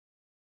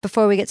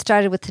Before we get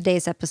started with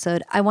today's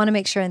episode, I want to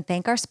make sure and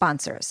thank our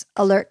sponsors,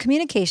 Alert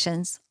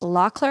Communications,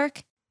 Law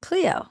Clerk,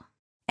 Clio,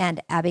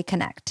 and Abby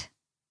Connect.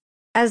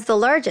 As the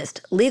largest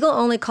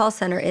legal-only call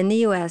center in the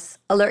U.S.,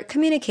 Alert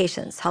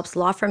Communications helps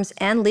law firms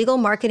and legal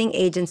marketing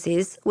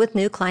agencies with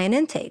new client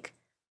intake.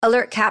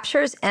 Alert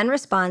captures and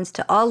responds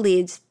to all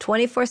leads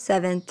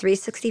 24/7,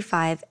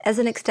 365 as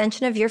an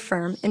extension of your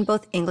firm in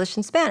both English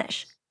and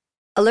Spanish.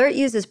 Alert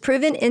uses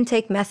proven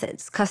intake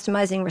methods,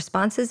 customizing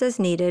responses as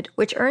needed,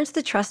 which earns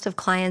the trust of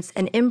clients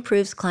and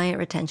improves client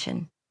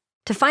retention.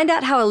 To find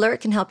out how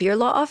Alert can help your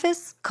law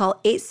office,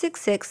 call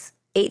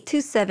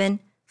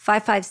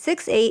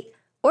 866-827-5568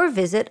 or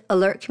visit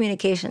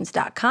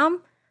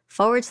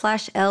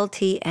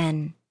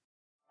alertcommunications.com/LTN.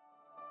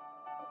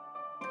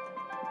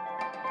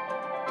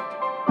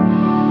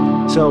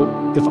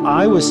 So if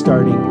I was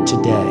starting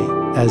today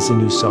as a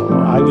new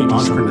solo, I would do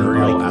something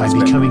like by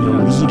becoming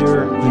a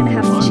leader in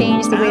Have to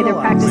change the way they're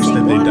practicing.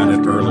 That they've done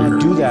it earlier.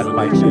 Do that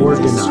by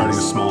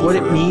organizing what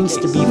it means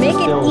to be Make it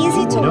fulfilled.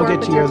 easy to work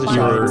get to your other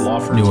with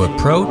side. New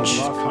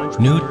approach,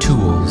 new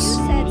tools,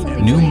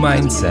 new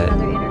mindset,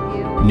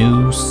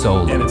 new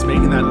solo. And it's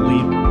making that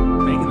leap.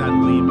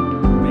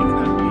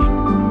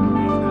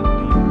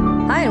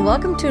 Hi, and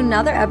welcome to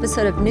another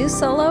episode of New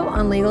Solo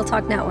on Legal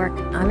Talk Network.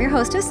 I'm your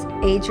hostess,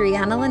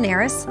 Adriana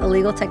Linares, a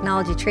legal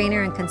technology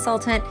trainer and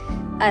consultant.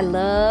 I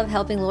love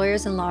helping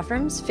lawyers and law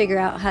firms figure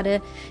out how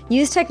to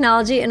use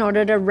technology in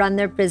order to run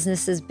their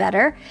businesses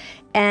better.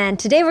 And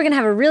today we're going to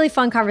have a really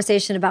fun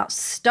conversation about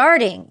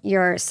starting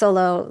your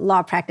solo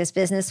law practice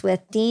business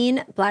with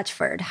Dean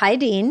Blatchford. Hi,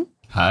 Dean.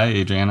 Hi,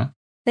 Adriana.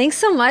 Thanks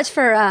so much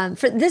for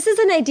this is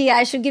an idea.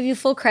 I should give you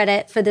full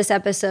credit for this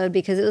episode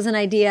because it was an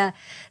idea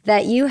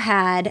that you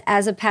had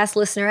as a past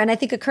listener and I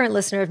think a current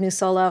listener of New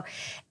Solo.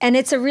 And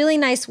it's a really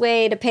nice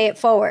way to pay it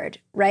forward,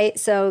 right?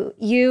 So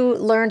you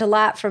learned a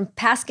lot from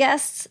past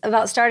guests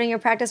about starting your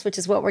practice, which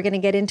is what we're going to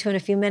get into in a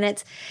few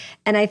minutes.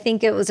 And I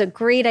think it was a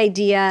great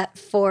idea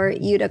for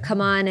you to come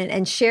on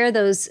and share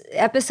those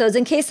episodes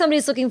in case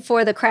somebody's looking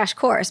for the crash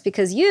course,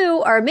 because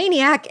you are a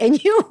maniac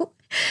and you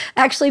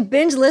actually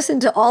binge listen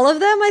to all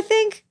of them, I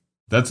think.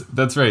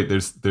 That's right.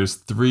 There's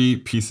three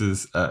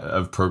pieces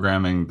of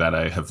programming that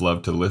I have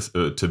loved to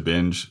listen to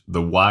binge: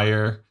 The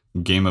Wire,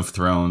 Game of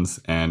Thrones,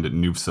 and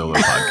New Solo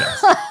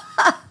podcast.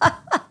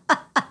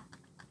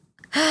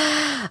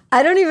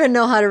 I don't even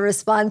know how to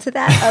respond to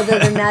that other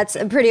than that's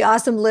a pretty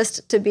awesome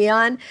list to be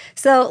on.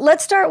 So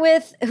let's start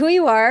with who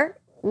you are,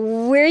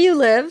 where you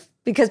live,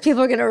 because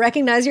people are going to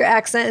recognize your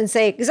accent and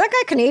say, is that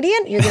guy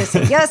Canadian? You're going to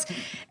say yes.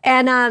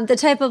 And the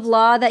type of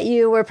law that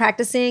you were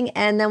practicing.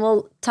 And then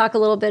we'll talk a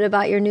little bit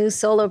about your new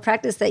solo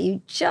practice that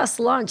you just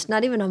launched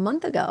not even a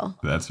month ago.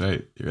 That's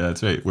right.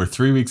 We're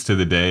 3 weeks to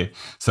the day.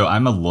 So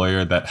I'm a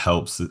lawyer that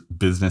helps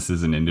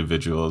businesses and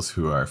individuals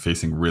who are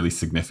facing really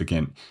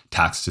significant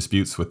tax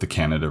disputes with the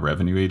Canada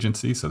Revenue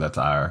Agency. So that's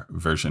our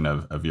version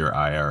of your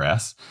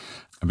IRS.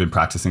 I've been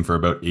practicing for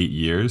about 8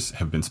 years,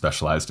 have been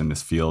specialized in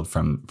this field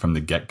from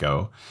the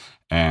get-go.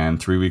 And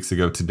 3 weeks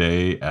ago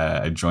today,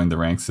 I joined the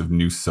ranks of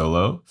New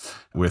Solo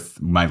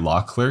with my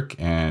law clerk,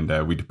 and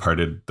we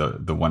departed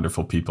the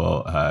wonderful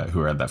people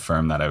who are at that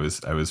firm that I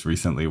was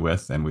recently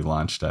with, and we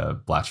launched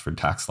Blatchford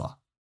Tax Law.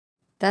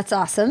 That's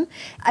awesome.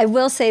 I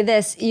will say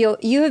this,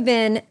 you have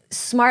been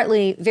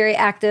smartly very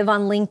active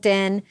on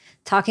LinkedIn,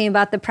 talking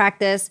about the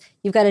practice.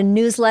 You've got a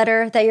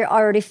newsletter that you're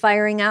already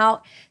firing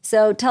out.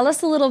 So tell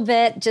us a little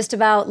bit just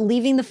about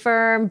leaving the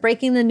firm,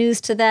 breaking the news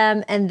to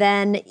them, and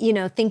then,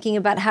 thinking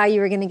about how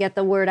you were going to get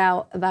the word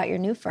out about your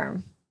new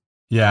firm.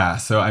 Yeah.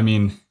 So, I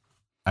mean,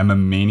 I'm a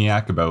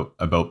maniac about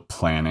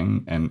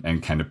planning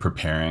and kind of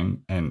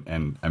preparing,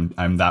 and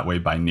I'm that way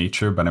by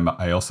nature, but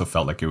I also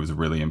felt like it was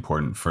really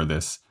important for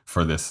this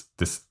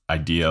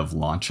idea of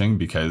launching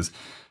because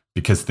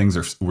things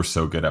were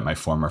so good at my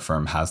former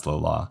firm,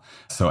 Haslow Law.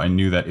 So I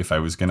knew that if I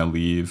was going to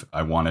leave,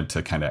 I wanted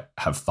to kind of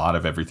have thought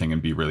of everything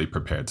and be really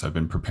prepared. So I've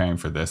been preparing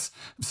for this.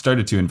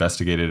 Started to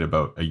investigate it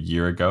about a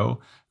year ago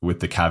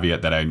with the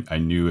caveat that I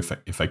knew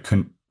if I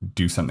couldn't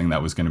do something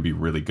that was going to be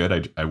really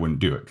good, I wouldn't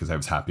do it because I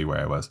was happy where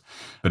I was.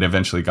 But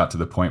eventually got to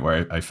the point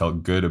where I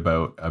felt good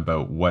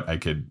about what I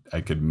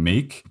could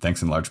make,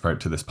 thanks in large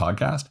part to this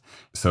podcast.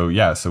 So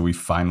we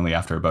finally,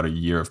 after about a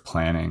year of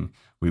planning,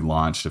 we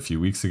launched a few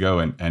weeks ago,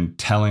 and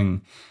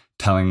telling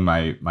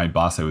my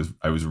boss I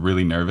was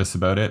really nervous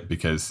about it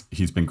because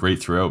he's been great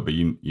throughout, but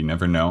you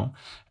never know.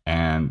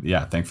 And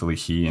yeah, thankfully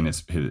he and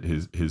his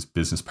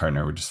business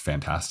partner were just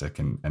fantastic,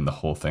 and the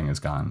whole thing has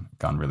gone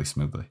really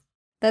smoothly.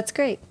 That's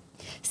great.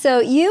 So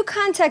you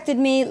contacted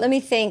me, let me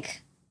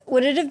think,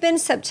 would it have been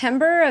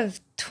September of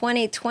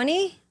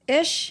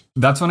 2020-ish?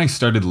 That's when I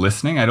started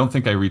listening. I don't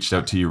think I reached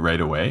out to you right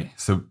away.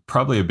 So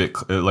probably a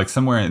bit like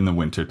somewhere in the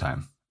winter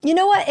time. You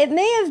know what? It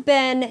may have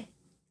been,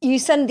 you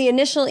sent the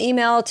initial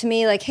email to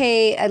me like,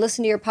 hey, I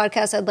listened to your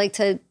podcast. I'd like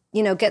to,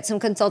 get some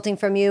consulting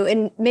from you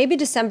in maybe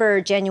December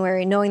or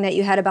January, knowing that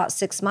you had about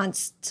 6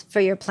 months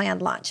for your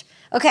planned launch.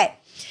 Okay.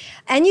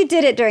 And you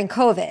did it during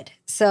COVID.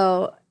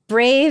 So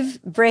brave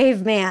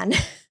man.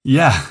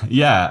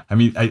 Yeah. I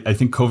mean, I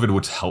think COVID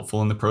was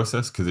helpful in the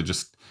process because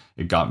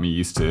it got me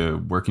used to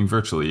working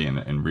virtually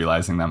and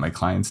realizing that my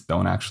clients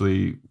don't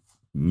actually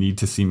need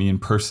to see me in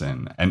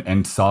person,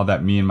 and saw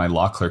that me and my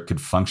law clerk could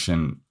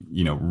function,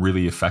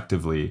 really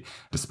effectively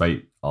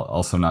despite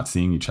also not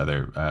seeing each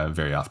other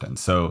very often.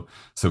 So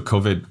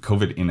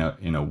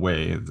COVID in a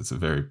way, it's a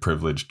very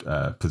privileged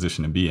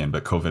position to be in,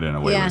 but COVID in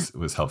a way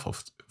was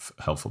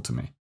helpful to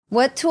me.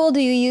 What tool do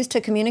you use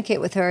to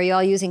communicate with her? Are you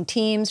all using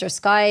Teams or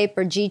Skype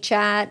or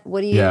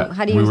GChat?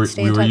 How do you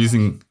stay in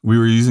touch? We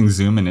were using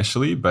Zoom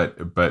initially, but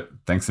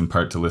thanks in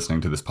part to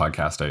listening to this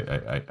podcast,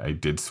 I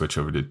did switch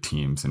over to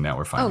Teams, and now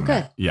we're finding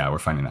we're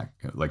finding that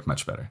like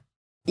much better.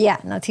 Yeah,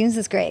 no, Teams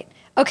is great.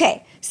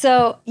 Okay,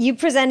 so you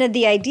presented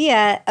the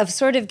idea of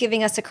sort of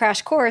giving us a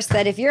crash course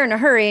that if you're in a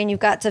hurry and you've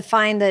got to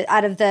find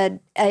out of the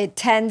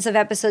tens of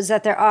episodes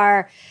that there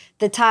are,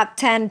 the top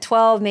 10,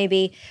 12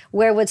 maybe,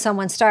 where would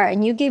someone start?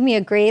 And you gave me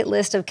a great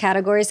list of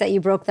categories that you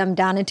broke them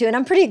down into. And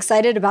I'm pretty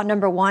excited about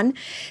number one.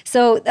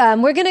 So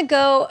we're going to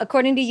go,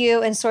 according to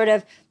you, and sort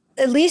of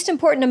least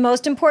important to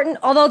most important,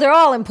 although they're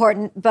all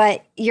important,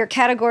 but your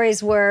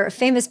categories were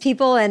famous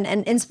people and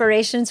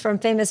inspirations from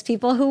famous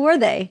people. Who were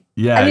they?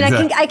 Yeah, I mean,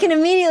 exactly. I can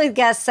immediately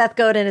guess Seth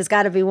Godin has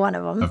got to be one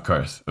of them. Of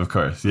course.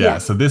 Yeah.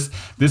 So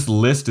this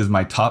list is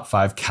my top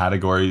 5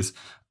 categories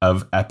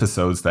of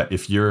episodes that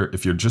if you're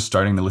just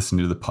starting to listen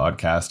to the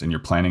podcast and you're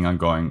planning on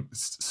going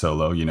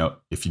solo,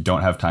 if you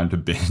don't have time to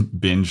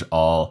binge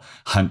all,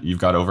 you've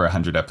got over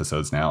 100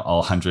 episodes now,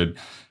 all 100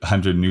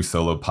 new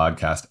solo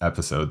podcast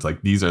episodes.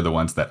 Like, these are the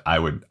ones that I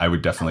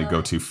would definitely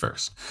go to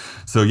first.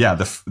 So yeah,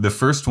 the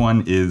first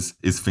one is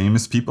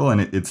famous people,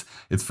 and it's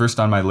first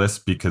on my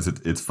list because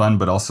it's fun,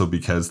 but also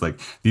because like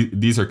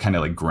these are kind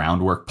of like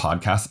groundwork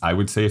podcasts, I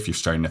would say, if you're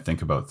starting to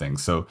think about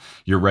things. So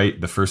you're right.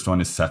 The first one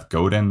is Seth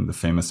Godin, the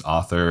famous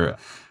author.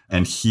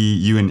 And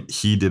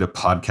he did a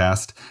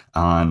podcast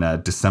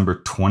on December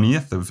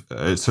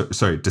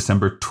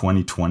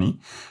 2020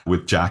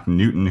 with Jack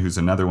Newton, who's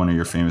another one of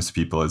your famous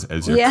people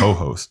as your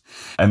co-host.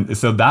 And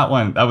so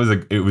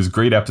it was a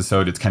great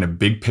episode. It's kind of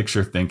big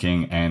picture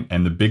thinking.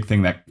 And the big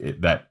thing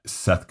that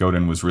Seth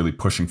Godin was really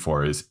pushing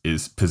for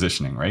is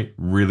positioning, right?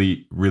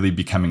 Really, really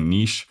becoming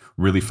niche,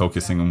 really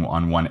focusing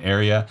on one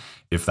area.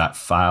 If that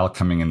file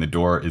coming in the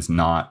door is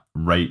not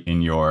right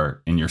in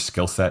your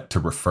skill set, to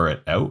refer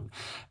it out.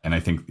 And I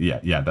think,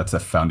 that's a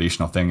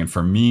foundational thing. And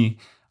for me,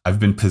 I've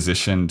been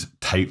positioned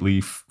tightly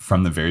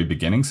from the very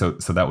beginning. So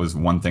that was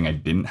one thing I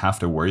didn't have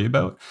to worry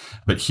about.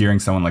 But hearing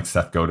someone like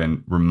Seth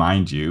Godin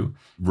remind you,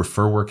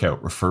 refer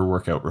workout,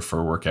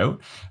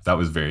 that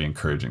was very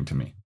encouraging to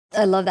me.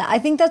 I love that. I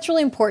think that's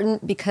really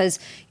important because,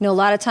 a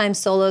lot of times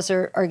solos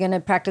are going to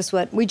practice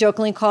what we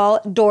jokingly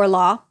call door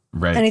law.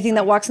 Right. Anything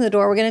that walks in the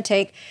door, we're going to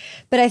take.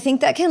 But I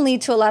think that can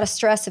lead to a lot of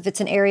stress if it's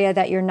an area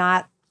that you're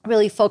not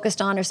really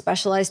focused on or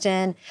specialized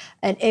in.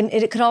 And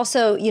it could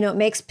also, it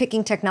makes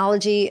picking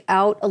technology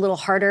out a little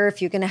harder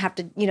if you're going to have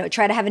to,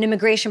 try to have an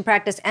immigration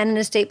practice and an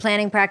estate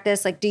planning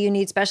practice. Like, do you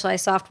need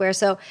specialized software?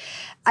 So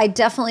I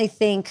definitely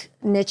think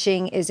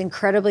niching is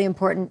incredibly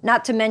important,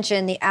 not to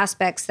mention the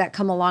aspects that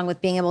come along with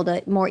being able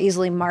to more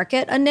easily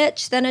market a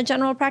niche than a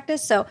general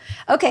practice. So,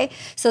 okay.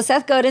 So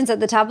Seth Godin's at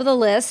the top of the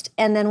list.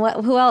 And then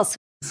who else?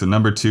 So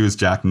number 2 is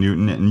Jack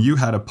Newton, and you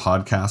had a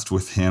podcast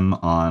with him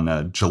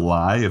on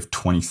July of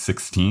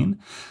 2016.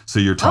 So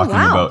you're talking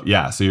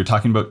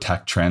about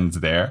tech trends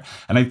there.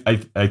 And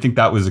I think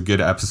that was a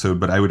good episode,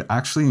 but I would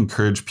actually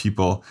encourage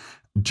people.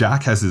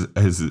 Jack has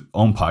his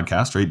own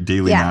podcast, right?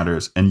 Daily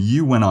Matters. And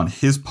you went on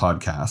his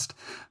podcast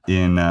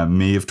in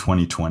May of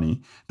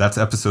 2020. That's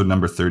episode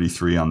number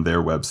 33 on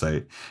their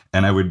website.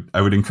 And I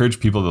would encourage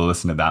people to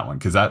listen to that one,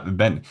 because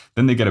then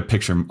they get a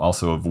picture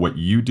also of what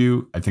you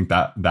do. I think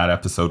that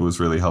episode was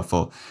really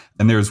helpful.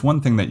 And there's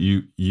one thing that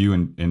you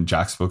and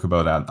Jack spoke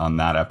about on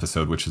that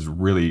episode, which has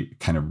really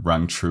kind of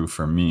rung true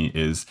for me,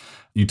 is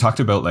you talked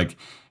about like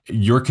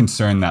your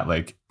concern that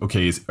like,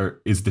 okay,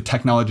 is the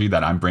technology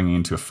that I'm bringing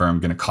into a firm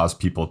going to cause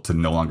people to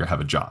no longer have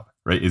a job?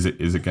 Right? Is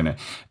it going to,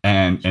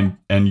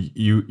 and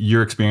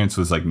your experience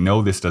was like,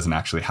 no, this doesn't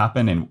actually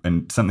happen.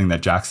 And something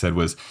that Jack said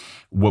was,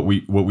 what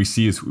we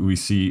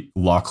see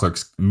law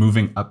clerks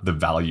moving up the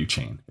value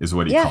chain is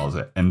what he calls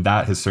it. And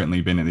that has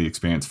certainly been the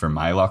experience for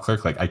my law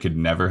clerk. Like, I could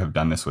never have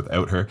done this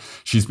without her.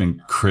 She's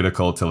been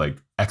critical to like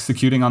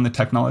executing on the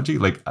technology.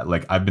 Like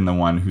I've been the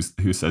one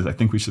who says, I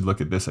think we should look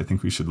at this. I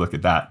think we should look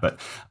at that. But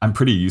I'm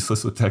pretty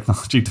useless with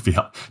technology,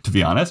 to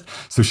be honest.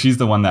 So she's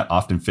the one that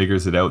often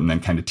figures it out and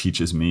then kind of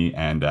teaches me.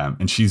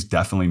 And she's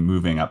definitely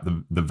moving up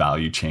the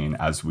value chain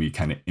as we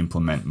kind of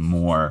implement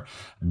more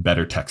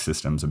better tech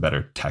systems, a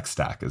better tech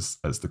stack, as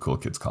the cool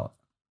kids call it.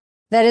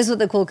 That is what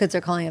the cool kids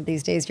are calling it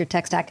these days, your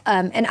tech stack.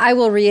 And I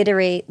will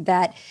reiterate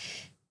that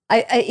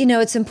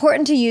it's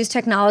important to use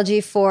technology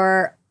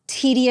for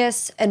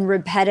tedious and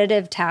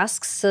repetitive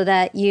tasks so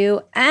that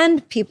you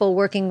and people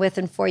working with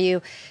and for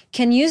you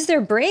can use their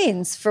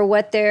brains for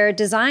what they're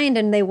designed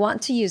and they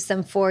want to use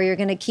them for. You're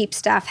going to keep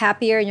staff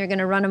happier and you're going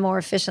to run a more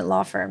efficient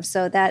law firm.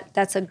 So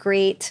that's a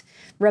great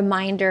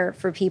reminder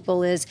for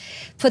people is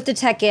put the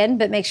tech in,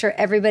 but make sure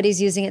everybody's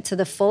using it to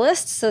the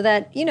fullest so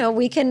that,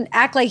 we can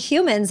act like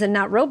humans and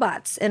not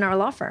robots in our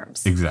law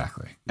firms.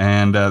 Exactly.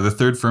 And the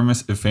third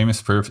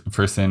famous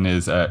person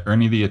is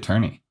Ernie the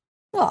attorney.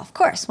 Well, of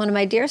course, one of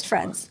my dearest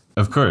friends.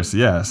 Of course,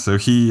 yeah. So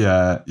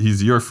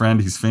he's your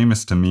friend. He's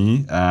famous to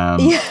me,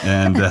 and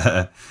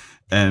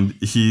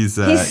he's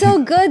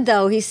so good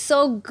though. He's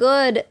so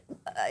good.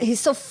 He's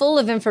so full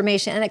of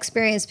information and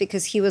experience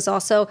because he was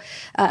also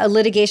a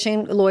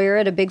litigation lawyer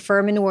at a big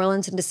firm in New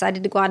Orleans and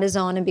decided to go on his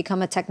own and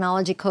become a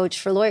technology coach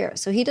for lawyers.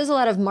 So he does a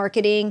lot of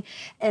marketing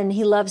and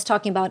he loves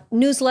talking about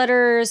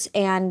newsletters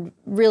and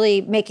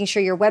really making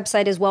sure your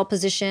website is well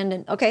positioned.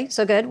 And okay,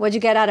 so good. What'd you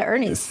get out of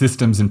Ernie's?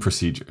 Systems and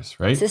procedures,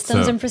 right?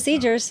 Systems and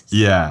procedures.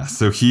 Yeah.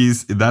 So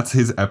that's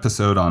his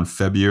episode on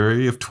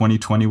February of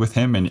 2020 with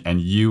him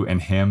and you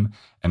and him.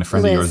 And a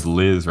friend of yours,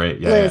 Liz, right?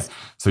 Yeah, Liz. Yeah.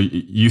 So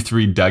you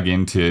three dug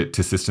into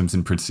systems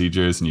and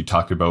procedures and you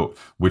talked about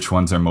which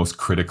ones are most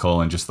critical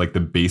and just like the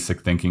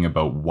basic thinking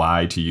about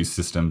why to use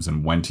systems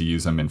and when to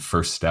use them in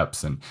first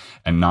steps and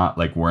not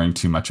like worrying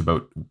too much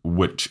about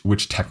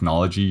which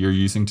technology you're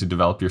using to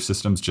develop your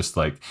systems. Just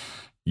like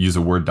use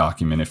a Word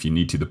document if you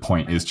need to. The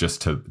point is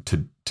just to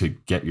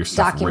get your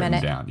stuff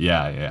written down.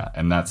 Yeah.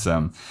 And that's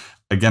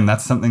again,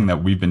 that's something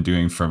that we've been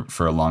doing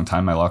for a long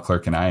time, my law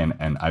clerk and I,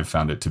 and I've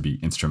found it to be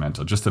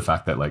instrumental. Just the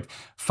fact that like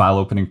file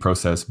opening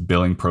process,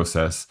 billing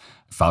process,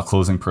 file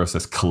closing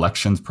process,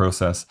 collections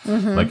process,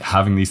 like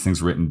having these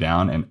things written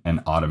down and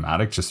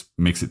automatic just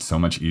makes it so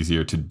much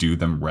easier to do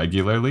them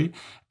regularly.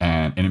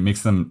 And it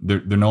makes them,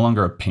 they're no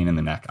longer a pain in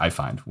the neck, I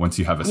find, once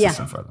you have a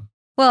system for them.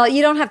 Well,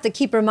 you don't have to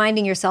keep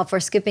reminding yourself or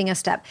skipping a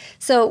step.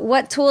 So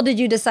what tool did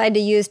you decide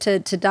to use to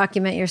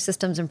document your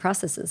systems and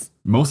processes?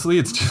 Mostly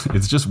it's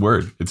just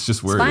Word. It's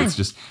just Word. It's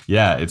just,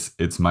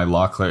 it's my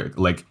law clerk.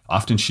 Like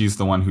often she's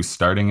the one who's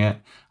starting it.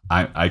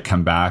 I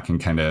come back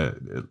and kind of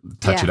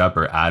touch it up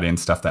or add in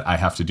stuff that I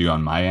have to do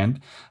on my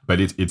end. But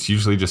it's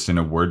usually just in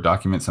a Word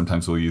document.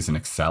 Sometimes we'll use an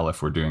Excel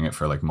if we're doing it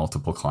for like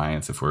multiple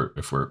clients. If we're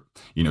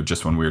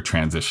just when we were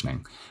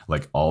transitioning,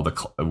 like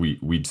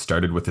we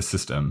started with a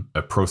system,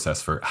 a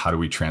process for how do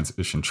we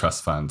transition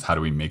trust funds? How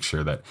do we make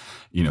sure that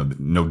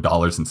no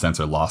dollars and cents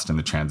are lost in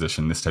the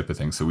transition? This type of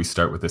thing. So we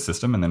start with a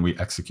system and then we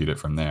execute it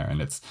from there.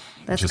 And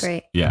that's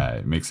great. Yeah,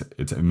 it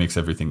makes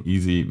everything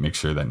easy. Make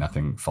sure that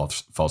nothing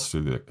falls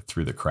through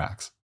the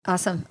cracks.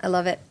 Awesome. I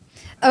love it.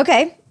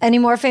 Okay. Any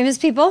more famous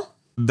people?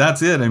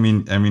 That's it. I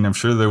mean, I'm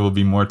sure there will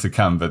be more to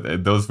come,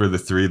 but those were the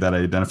three that I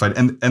identified.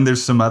 And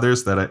there's some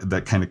others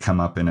that kind of come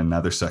up in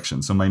another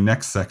section. So my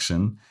next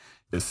section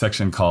is a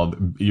section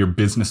called your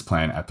business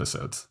plan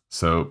episodes.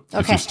 So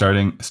if you're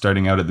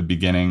starting out at the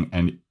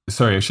beginning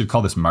I should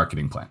call this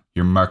marketing plan,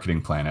 your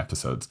marketing plan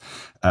episodes.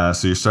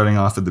 So you're starting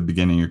off at the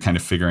beginning, you're kind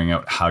of figuring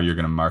out how you're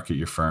going to market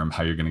your firm,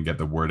 how you're going to get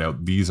the word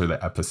out. These are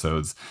the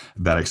episodes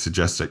that I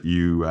suggest that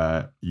you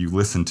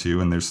listen to.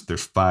 And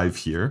there's 5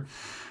 here.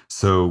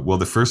 So,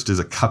 the first is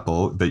a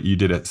couple that you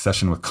did a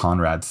session with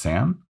Conrad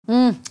Sam.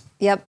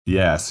 Yep.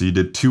 Yeah. So you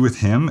did 2 with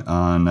him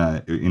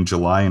in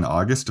July and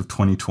August of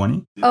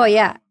 2020. Oh,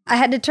 yeah. I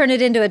had to turn it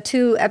into a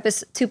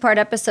 2-part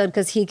episode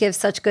because he gives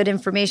such good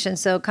information.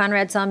 So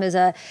Conrad Sam is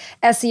a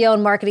SEO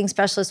and marketing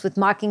specialist with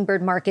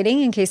Mockingbird Marketing,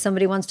 in case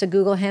somebody wants to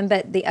Google him.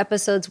 But the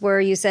episodes were,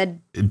 you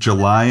said?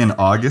 July and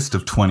August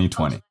of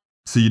 2020.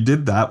 So you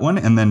did that one,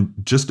 and then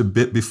just a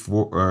bit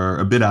before or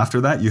a bit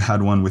after that, you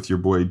had one with your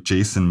boy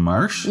Jason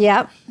Marsh.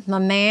 Yep, my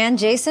man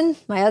Jason,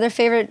 my other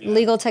favorite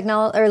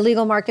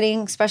legal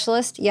marketing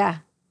specialist. Yeah,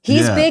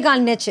 he's big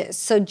on niches.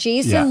 So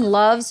Jason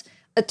loves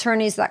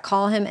attorneys that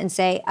call him and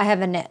say, "I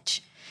have a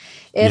niche."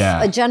 If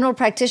a general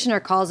practitioner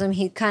calls him,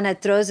 he kind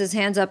of throws his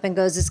hands up and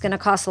goes, "It's going to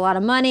cost a lot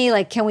of money.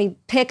 Like, can we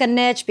pick a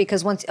niche?"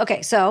 Because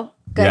so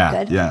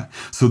good. Yeah.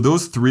 So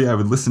those 3 I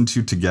would listen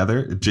to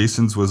together.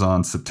 Jason's was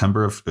on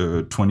September of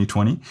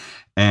 2020.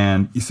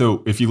 And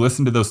so if you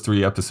listen to those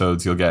 3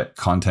 episodes, you'll get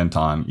content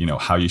on,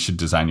 how you should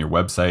design your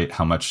website,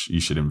 how much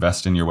you should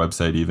invest in your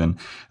website, even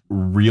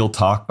real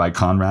talk by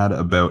Conrad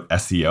about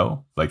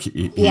SEO. Like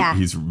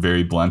he's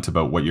very blunt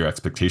about what your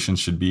expectations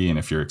should be. And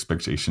if your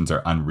expectations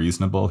are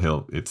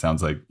unreasonable, it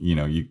sounds like,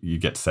 you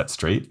get set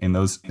straight in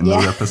those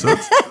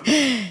episodes.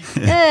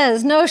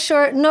 There's no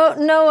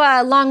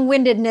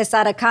long-windedness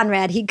out of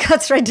Conrad. He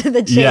cuts right to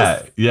the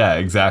chase. Yeah,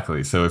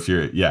 exactly. So if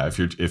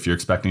you're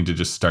expecting to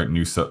just start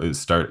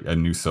a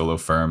new solo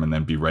firm and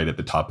then be right at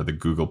the top of the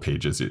Google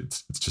pages,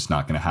 it's just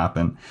not going to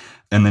happen.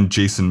 And then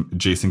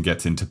Jason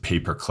gets into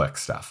pay-per-click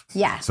stuff.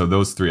 Yeah. So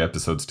those 3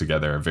 episodes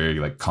together are very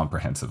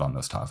comprehensive on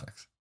those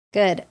topics.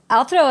 Good.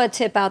 I'll throw a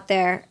tip out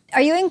there.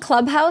 Are you in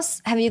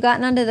Clubhouse? Have you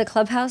gotten onto the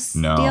Clubhouse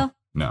deal?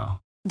 No.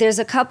 There's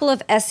a couple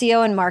of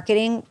SEO and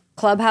marketing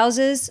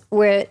clubhouses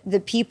where the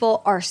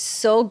people are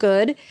so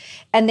good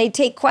and they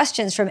take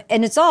questions from,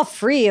 and it's all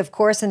free, of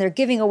course, and they're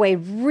giving away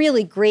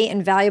really great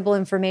and valuable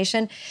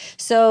information.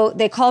 So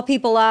they call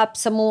people up,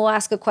 someone will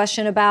ask a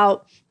question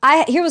about,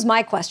 here was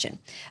my question.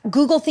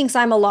 Google thinks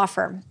I'm a law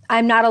firm.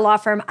 I'm not a law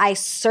firm. I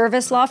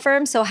service law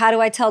firms. So how do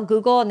I tell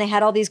Google? And they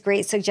had all these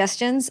great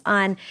suggestions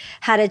on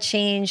how to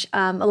change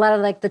a lot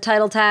of like the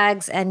title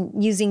tags and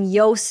using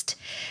Yoast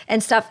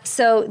and stuff.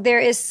 So there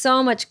is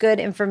so much good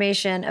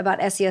information about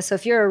SEO. So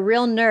if you're a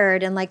real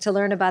nerd and like to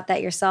learn about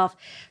that yourself,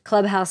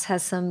 Clubhouse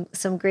has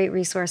some great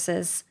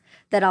resources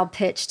that I'll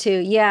pitch too.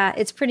 Yeah,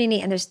 it's pretty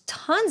neat. And there's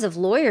tons of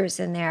lawyers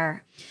in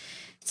there.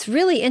 It's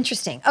really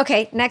interesting.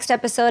 Okay, next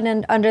episode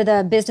and under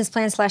the business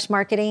plan /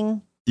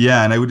 marketing.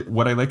 Yeah, and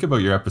what I like about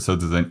your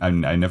episodes is I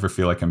never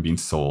feel like I'm being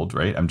sold,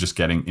 right? I'm just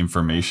getting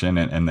information,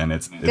 and then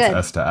it's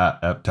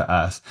up to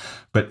us.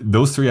 But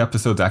those 3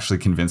 episodes actually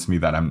convinced me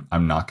that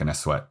I'm not going to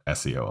sweat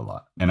SEO a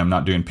lot, and I'm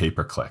not doing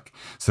pay-per-click.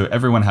 So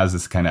everyone has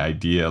this kind of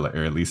idea,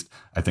 or at least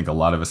I think a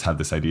lot of us have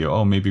this idea,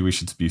 oh, maybe we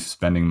should be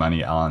spending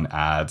money on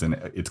ads, and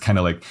it's kind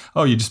of like,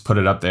 oh, you just put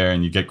it up there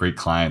and you get great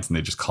clients and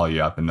they just call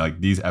you up. And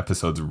like these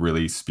episodes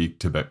really speak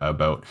to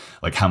about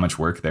like how much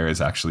work there is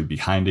actually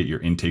behind it, your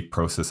intake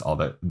process, all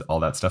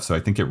that stuff. So I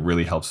think it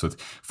really helps with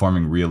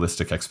forming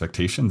realistic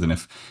expectations. And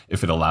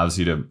if it allows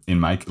you to, in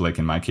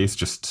my case,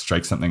 just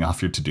strike something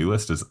off your to-do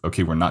list as,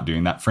 okay, we're not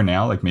doing that for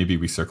now. Like maybe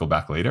we circle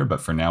back later,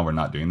 but for now we're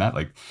not doing that.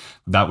 Like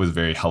that was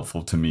very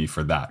helpful to me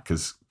for that,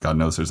 because God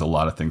knows there's a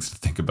lot of things to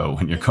think about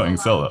when you're going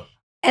solo.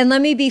 And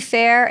let me be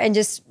fair and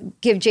just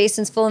give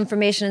Jason's full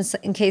information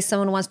in case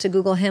someone wants to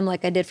Google him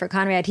like I did for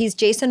Conrad. He's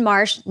Jason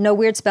Marsh, no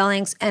weird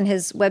spellings, and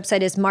his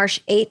website is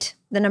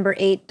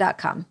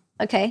marsh8.com.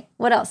 Okay,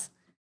 what else?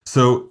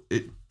 So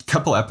a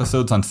couple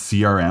episodes on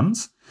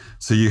CRMs.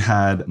 So you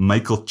had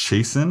Michael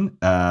Chasen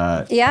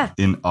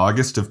in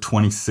August of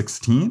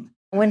 2016.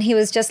 When he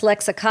was just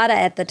Lexicata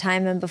at the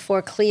time and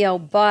before Clio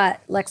bought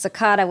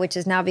Lexicata, which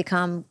has now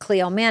become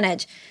Clio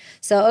Manage.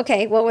 So,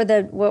 okay, what were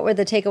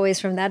the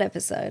takeaways from that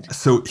episode?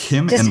 So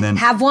him just and then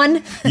have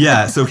one.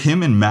 Yeah, so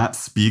him and Matt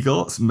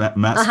Spiegel.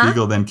 Matt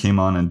Spiegel then came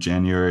on in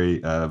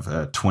January of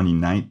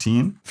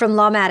 2019 from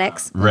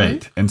Lawmatics,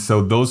 right? Mm-hmm. And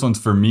so those ones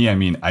for me, I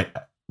mean,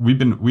 we'd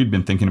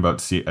been thinking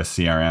about a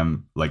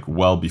CRM like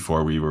well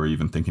before we were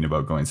even thinking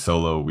about going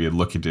solo. We had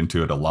looked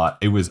into it a lot.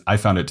 I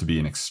found it to be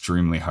an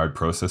extremely hard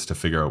process to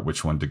figure out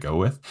which one to go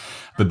with.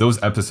 But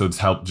those episodes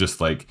help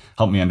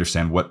me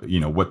understand what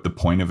the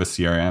point of a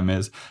CRM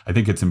is. I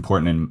think it's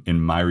important in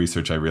my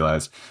research. I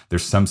realized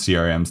there's some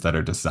CRMs that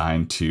are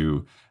designed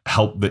to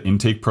help the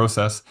intake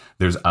process.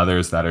 There's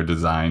others that are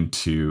designed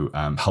to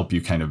help you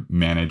kind of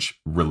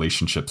manage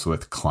relationships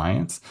with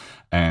clients.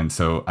 And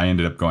so I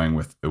ended up going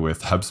with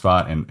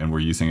HubSpot, and we're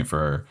using it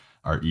for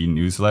our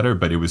e-newsletter.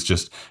 But it was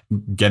just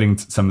getting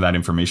some of that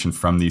information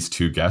from these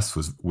 2 guests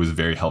was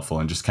very helpful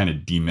and just kind of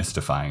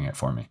demystifying it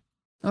for me.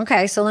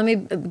 Okay, so let me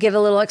give a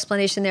little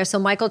explanation there. So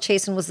Michael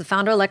Chasen was the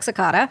founder of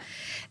Lexicata,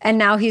 and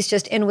now he's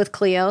just in with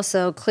Clio.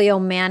 So Clio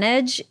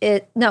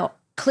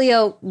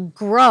Clio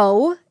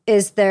Grow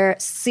is their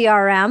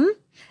CRM,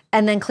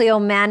 and then Clio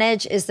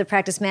Manage is the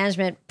practice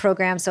management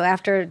program. So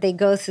after they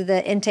go through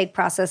the intake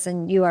process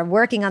and you are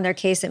working on their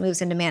case, it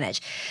moves into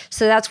Manage.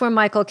 So that's where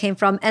Michael came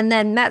from. And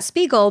then Matt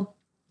Spiegel,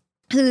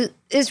 who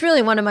is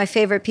really one of my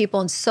favorite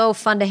people and so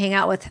fun to hang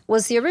out with,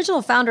 was the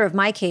original founder of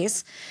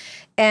MyCase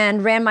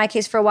and ran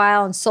MyCase for a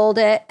while and sold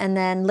it, and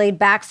then laid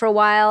back for a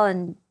while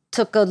and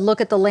took a look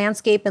at the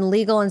landscape and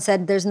legal and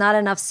said, there's not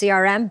enough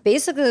CRM.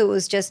 Basically, it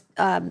was just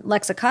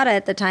Lexicata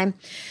at the time.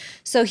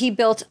 So he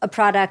built a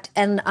product,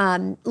 and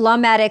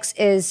Lawmatics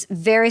is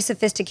very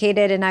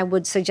sophisticated, and I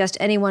would suggest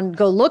anyone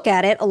go look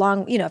at it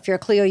along, if you're a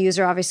Clio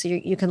user,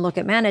 obviously you can look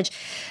at Manage.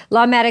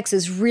 Lawmatics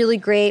is really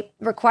great,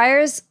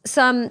 requires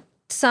some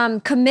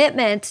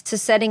commitment to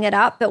setting it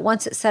up, but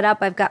once it's set up,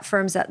 I've got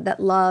firms that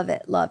love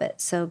it.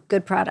 So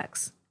good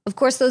products. Of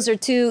course, those are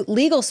 2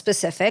 legal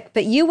specific,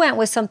 but you went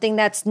with something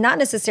that's not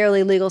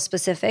necessarily legal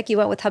specific. You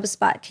went with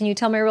HubSpot. Can you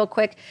tell me real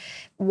quick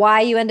why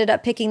you ended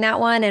up picking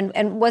that one?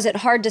 And was it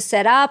hard to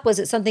set up? Was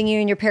it something you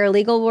and your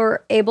paralegal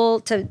were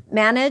able to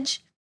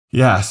manage?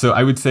 Yeah, so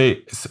I would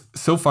say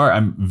so far,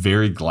 I'm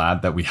very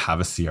glad that we have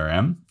a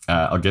CRM.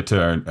 I'll get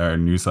to our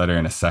newsletter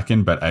in a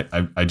second, but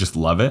I just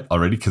love it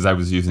already because I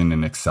was using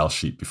an Excel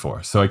sheet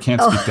before. So I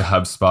can't speak to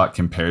HubSpot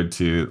compared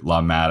to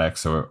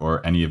Lawmatics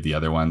or any of the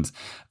other ones.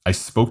 I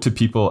spoke to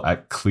people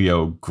at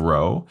Clio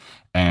Grow,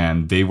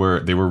 and they were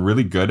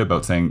really good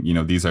about saying,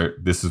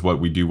 this is what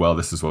we do well,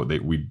 this is what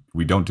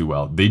we don't do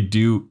well. They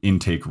do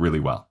intake really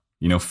well,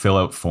 fill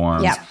out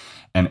forms. Yeah.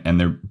 And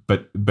they're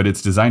but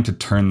it's designed to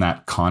turn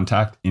that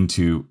contact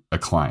into a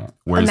client.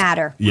 Whereas, a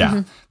matter.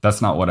 Yeah,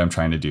 That's not what I'm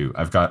trying to do.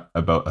 I've got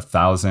about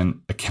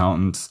 1,000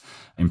 accountants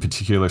in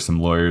particular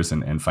some lawyers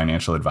and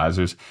financial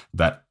advisors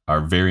that are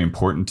very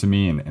important to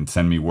me and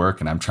send me work,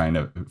 and I'm trying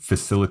to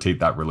facilitate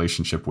that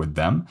relationship with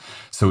them.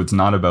 So it's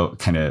not about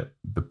kind of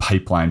the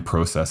pipeline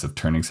process of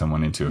turning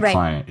someone into a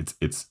client.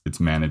 It's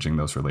managing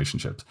those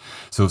relationships.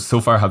 So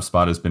far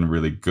HubSpot has been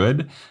really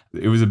good.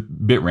 It was a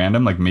bit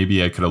random. Like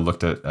maybe I could have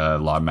looked at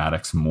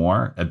Lawmatics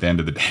more. At the end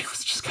of the day, it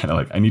was just kind of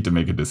like, I need to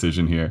make a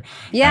decision here.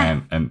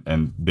 Yeah.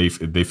 And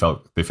they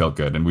felt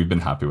good, and we've been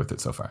happy with it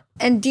so far.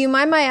 And do you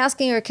mind my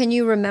asking, or can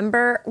you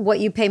remember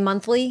what you pay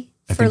monthly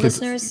for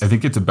listeners? I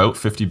think it's about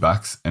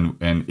 $50,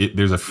 and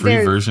there's a free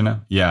version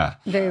of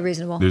very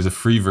reasonable. There's a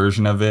free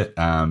version of it,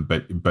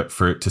 but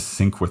for it to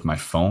sync with my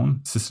phone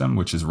system,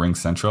 which is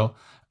RingCentral,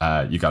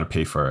 you got to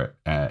pay for it,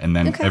 and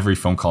then every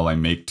phone call I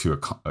make to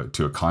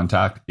a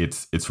contact,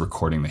 it's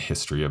recording the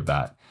history of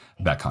that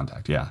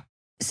contact. Yeah.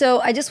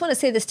 So I just want to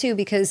say this too,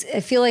 because I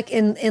feel like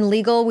in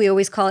legal, we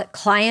always call it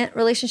client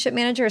relationship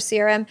manager or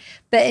CRM.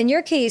 But in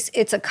your case,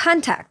 it's a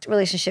contact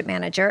relationship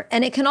manager,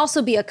 and it can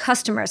also be a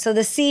customer. So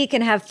the C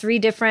can have 3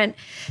 different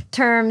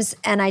terms.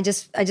 And I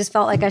just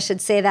felt like I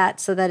should say that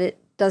so that it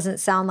doesn't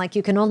sound like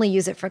you can only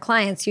use it for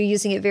clients. You're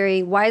using it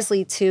very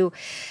wisely to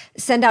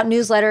send out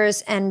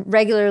newsletters and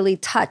regularly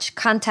touch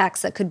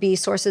contacts that could be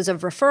sources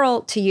of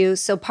referral to you.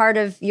 So part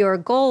of your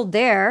goal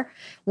there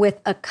with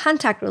a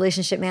contact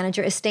relationship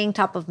manager is staying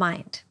top of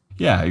mind.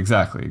 Yeah,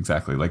 exactly.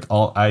 Like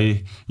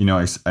I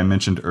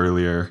mentioned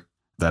earlier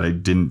that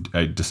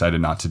I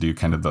decided not to do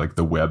kind of like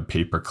the web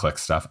pay-per-click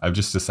stuff. I've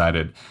just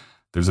decided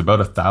there's about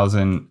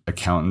 1,000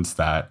 accountants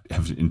that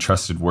have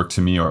entrusted work to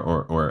me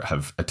or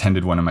have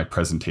attended one of my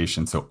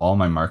presentations. So all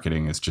my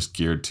marketing is just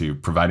geared to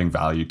providing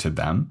value to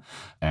them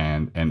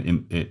and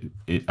it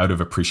out of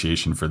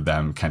appreciation for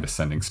them kind of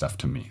sending stuff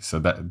to me. So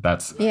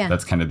that's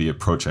kind of the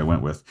approach I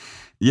went with.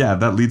 Yeah,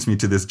 that leads me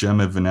to this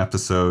gem of an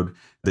episode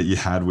that you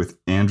had with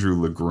Andrew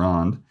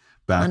Legrand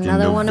back in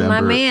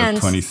November of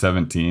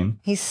 2017.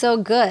 He's so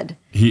good.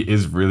 He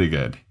is really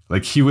good.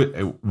 Like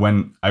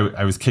when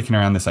I was kicking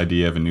around this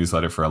idea of a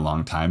newsletter for a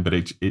long time,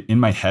 but in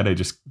my head, I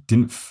just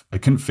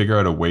couldn't figure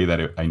out a way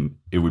that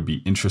it would be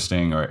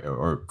interesting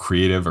or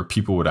creative, or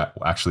people would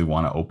actually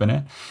want to open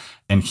it.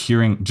 And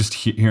hearing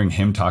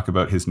him talk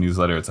about his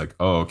newsletter, it's like,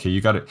 oh, okay,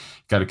 you got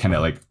to kind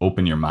of like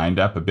open your mind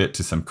up a bit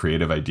to some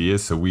creative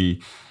ideas. So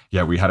we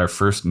had our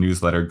first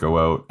newsletter go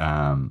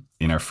out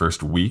in our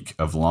first week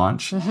of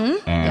launch,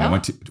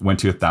 and went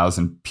to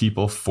 1,000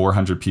 people.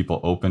 400 people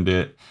opened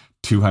it.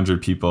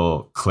 200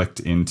 people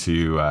clicked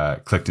into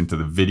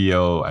the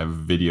video. I have a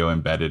video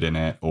embedded in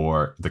it,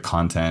 or the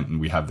content, and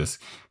we have this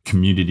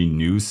community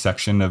news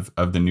section of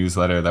the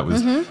newsletter that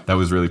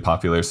was really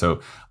popular.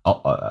 So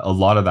a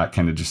lot of that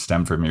kind of just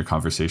stemmed from your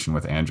conversation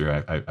with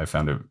Andrew. I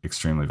found it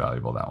extremely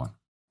valuable, that one.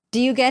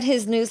 Do you get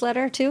his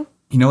newsletter too?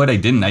 You know what? I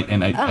didn't.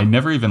 I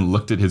never even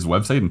looked at his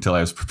website until I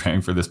was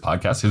preparing for this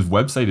podcast. His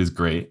website is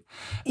great.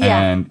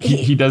 Yeah, and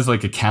he does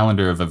like a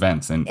calendar of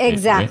events.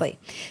 Exactly.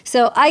 Right?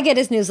 So I get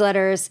his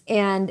newsletters,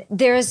 and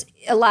there's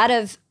a lot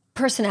of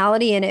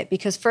personality in it,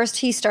 because first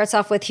he starts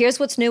off with, here's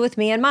what's new with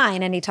me and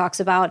mine. And he talks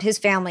about his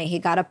family. He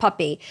got a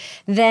puppy.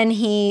 Then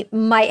he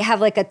might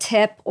have like a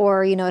tip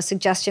or, a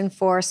suggestion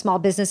for small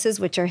businesses,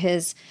 which are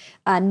his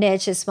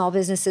niche, is small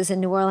businesses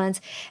in New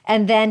Orleans.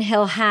 And then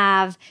he'll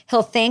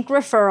thank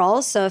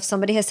referrals. So if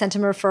somebody has sent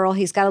him a referral,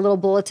 he's got a little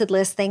bulleted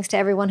list, thanks to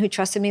everyone who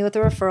trusted me with a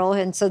referral.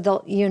 And so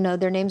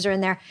their names are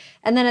in there.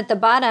 And then at the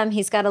bottom,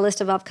 he's got a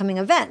list of upcoming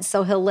events.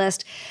 So he'll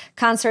list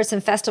concerts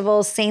and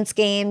festivals, Saints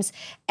games.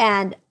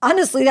 And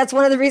honestly, that's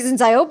one of the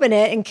reasons I open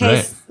it, in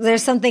case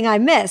there's something I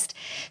missed.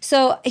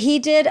 So he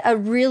does a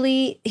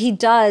really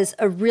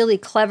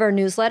clever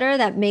newsletter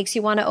that makes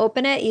you want to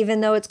open it,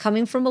 even though it's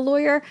coming from a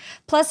lawyer.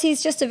 Plus,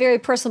 he's just a very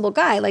personable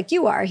guy like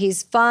you are.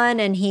 He's fun,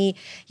 and he,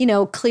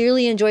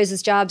 clearly enjoys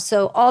his job.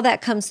 So all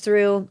that comes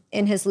through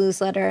in his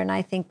newsletter. And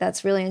I think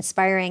that's really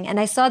inspiring. And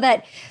I saw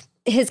that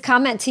his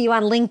comment to you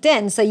on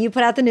LinkedIn. So you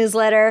put out the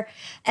newsletter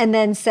and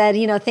then said,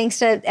 thanks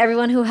to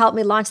everyone who helped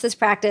me launch this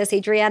practice,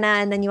 Adriana.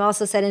 And then you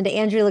also said into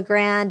Andrew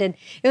Legrand. And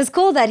it was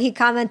cool that he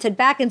commented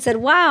back and said,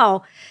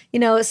 wow,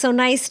 so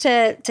nice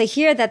to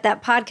hear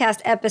that podcast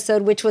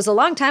episode, which was a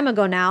long time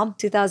ago now,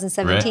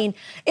 2017. Right.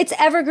 It's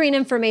evergreen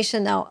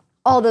information though.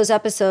 All those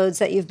episodes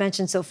that you've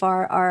mentioned so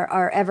far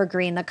are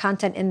evergreen. The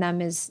content in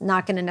them is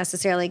not going to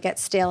necessarily get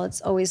stale.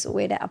 It's always a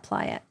way to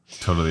apply it.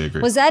 Totally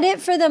agree. Was that it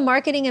for the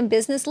marketing and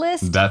business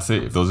list? That's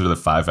it. Those are the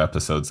 5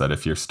 episodes that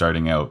if you're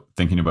starting out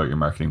thinking about your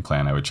marketing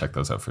plan, I would check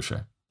those out for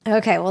sure.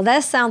 Okay, well,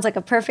 that sounds like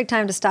a perfect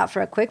time to stop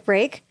for a quick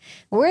break.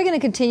 We're going to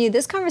continue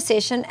this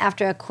conversation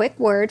after a quick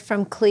word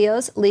from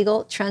Clio's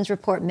Legal Trends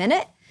Report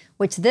Minute,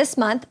 which this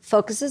month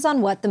focuses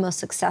on what the most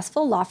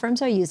successful law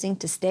firms are using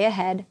to stay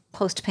ahead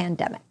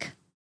post-pandemic.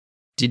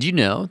 Did you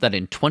know that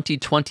in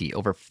 2020,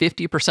 over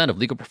 50% of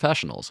legal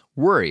professionals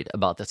worried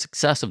about the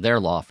success of their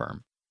law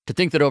firm? To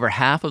think that over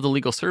half of the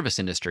legal service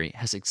industry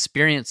has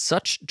experienced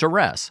such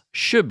duress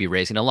should be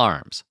raising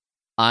alarms.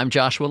 I'm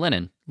Joshua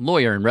Lennon,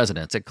 lawyer in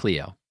residence at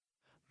Clio.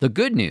 The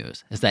good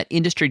news is that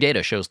industry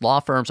data shows law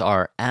firms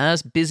are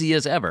as busy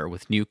as ever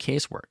with new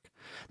casework.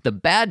 The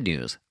bad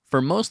news,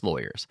 for most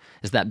lawyers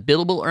is that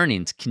billable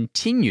earnings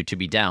continue to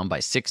be down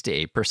by 6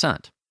 to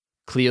 8%.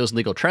 Clio's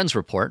Legal Trends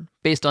report,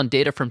 based on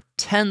data from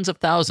tens of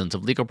thousands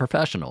of legal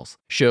professionals,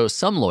 shows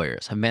some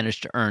lawyers have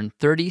managed to earn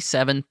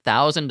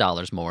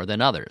 $37,000 more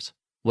than others.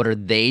 What are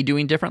they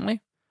doing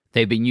differently?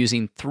 They've been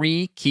using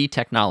 3 key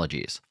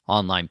technologies: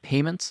 online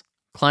payments,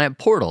 client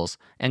portals,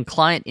 and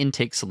client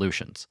intake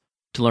solutions.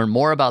 To learn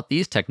more about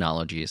these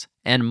technologies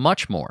and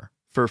much more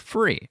for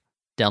free,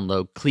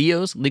 download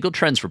Clio's Legal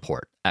Trends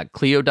report at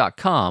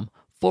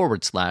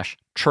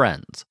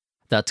clio.com/trends.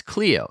 That's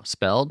Clio,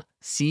 spelled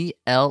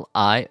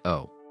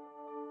CLIO.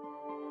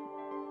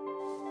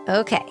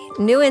 Okay,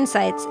 New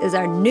Insights is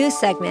our new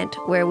segment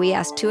where we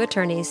ask 2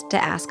 attorneys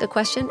to ask a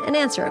question and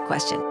answer a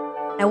question.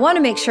 I want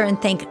to make sure and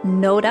thank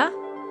Nota,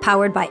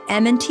 powered by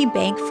M&T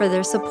Bank, for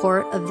their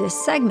support of this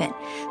segment.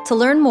 To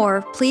learn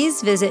more,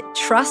 please visit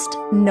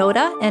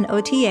TrustNota,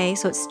 N-O-T-A,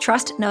 so it's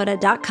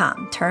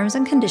trustnota.com. Terms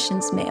and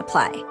conditions may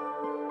apply.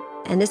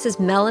 And this is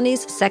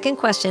Melanie's second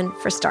question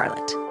for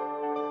Starlet.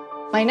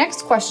 My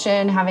next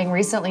question, having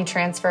recently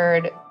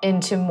transferred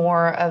into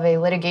more of a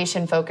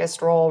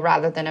litigation-focused role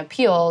rather than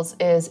appeals,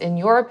 is, in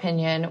your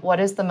opinion,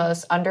 what is the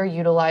most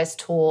underutilized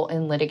tool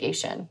in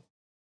litigation?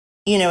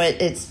 You know,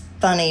 it's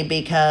funny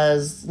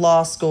because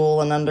law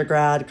school and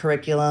undergrad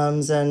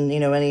curriculums and,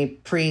 any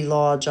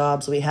pre-law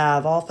jobs we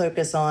have all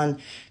focus on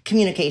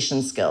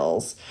communication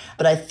skills.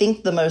 But I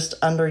think the most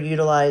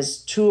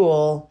underutilized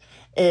tool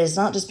is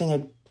not just being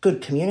a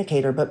good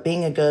communicator, but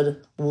being a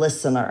good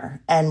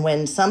listener. And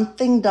when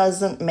something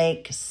doesn't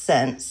make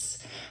sense,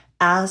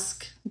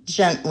 ask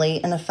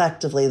gently and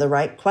effectively the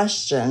right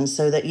questions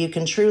so that you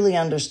can truly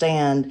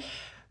understand,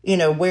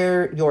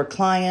 where your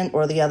client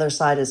or the other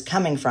side is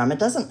coming from. It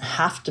doesn't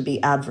have to be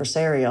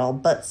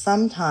adversarial, but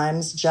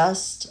sometimes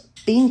just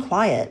being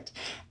quiet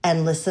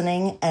and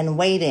listening and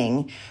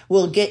waiting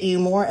will get you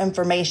more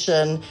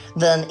information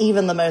than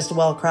even the most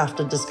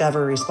well-crafted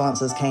discovery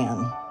responses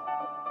can.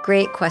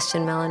 Great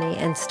question, Melanie.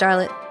 And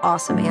Starlet,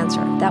 awesome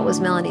answer. That was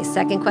Melanie's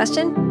second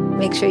question.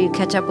 Make sure you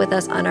catch up with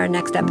us on our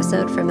next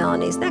episode for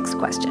Melanie's next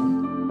question.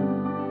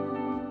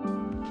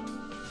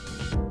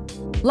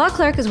 Law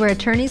Clerk is where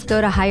attorneys go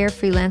to hire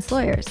freelance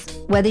lawyers.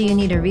 Whether you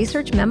need a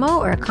research memo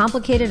or a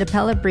complicated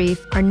appellate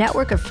brief, our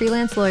network of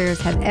freelance lawyers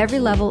have every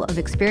level of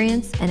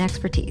experience and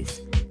expertise.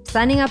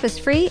 Signing up is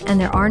free and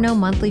there are no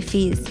monthly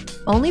fees.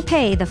 Only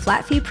pay the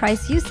flat fee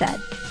price you set.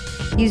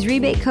 Use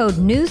rebate code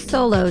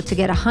NEWSOLO to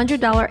get a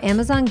 $100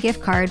 Amazon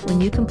gift card when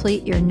you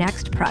complete your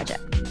next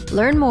project.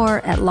 Learn more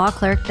at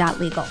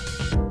lawclerk.legal.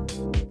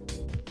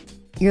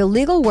 Your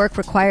legal work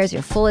requires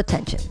your full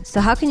attention,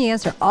 so how can you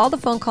answer all the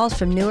phone calls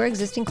from new or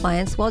existing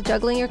clients while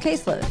juggling your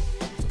caseload?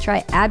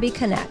 Try Abby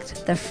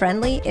Connect, the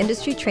friendly,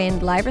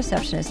 industry-trained live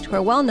receptionist who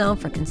are well known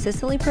for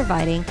consistently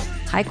providing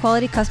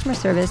high-quality customer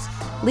service,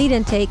 lead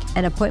intake,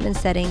 and appointment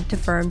setting to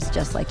firms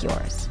just like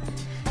yours.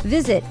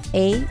 Visit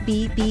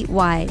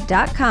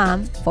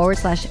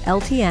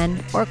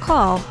abby.com/LTN or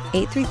call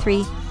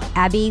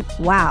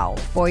 833-ABBY-WOW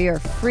for your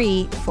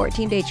free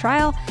 14-day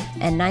trial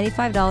and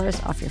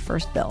 $95 off your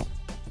first bill.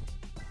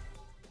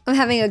 I'm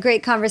having a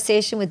great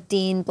conversation with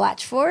Dean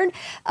Blatchford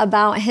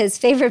about his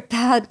favorite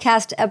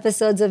podcast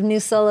episodes of New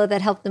Solo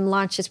that helped him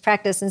launch his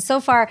practice. And so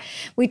far,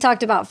 we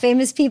talked about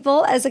famous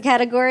people as a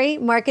category,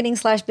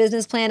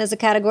 marketing/business plan as a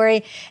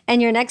category,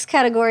 and your next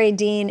category,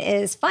 Dean,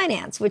 is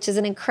finance, which is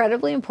an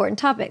incredibly important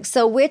topic.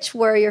 So which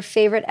were your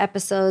favorite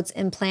episodes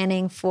in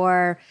planning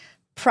for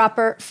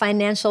proper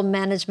financial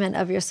management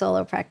of your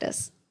solo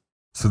practice?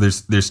 So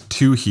there's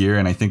 2 here,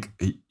 and I think,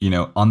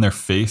 on their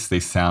face, they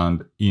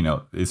sound,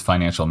 is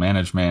financial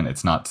management.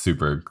 It's not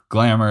super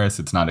glamorous.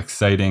 It's not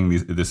exciting.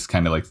 This is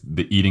kind of like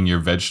the eating your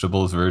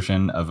vegetables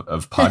version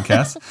of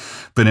podcasts.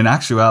 But in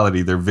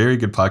actuality, they're very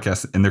good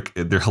podcasts, and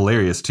they're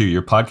hilarious too.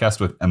 Your podcast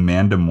with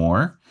Amanda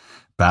Moore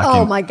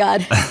my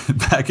God.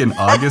 back in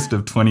August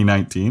of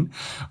 2019,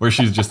 where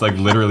she's just like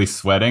literally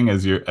sweating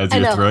as your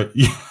throat.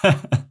 Yeah.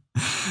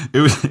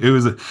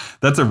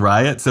 That's a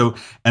riot. So,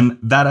 and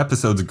that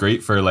episode's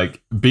great for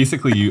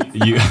basically you.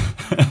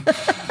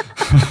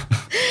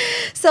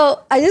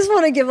 So I just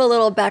want to give a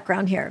little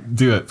background here.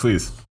 Do it,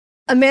 please.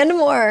 Amanda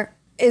Moore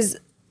is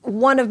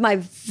one of my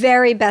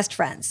very best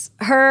friends.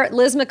 Her,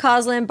 Liz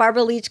McCausland,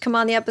 Barbara Leach come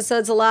on the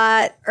episodes a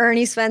lot,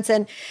 Ernie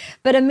Svensson.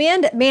 But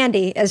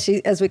Mandy,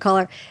 as we call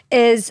her,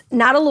 is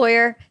not a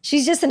lawyer.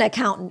 She's just an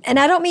accountant. And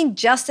I don't mean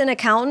just an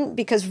accountant,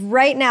 because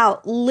right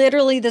now,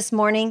 literally this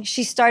morning,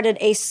 she started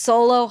a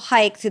solo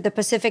hike through the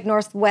Pacific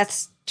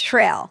Northwest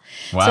Trail.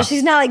 Wow. So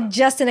she's not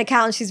just an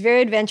accountant. She's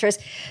very adventurous,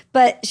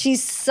 but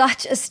she's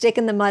such a stick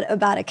in the mud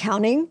about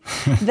accounting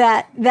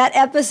that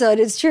episode,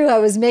 it's true. I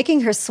was making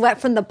her sweat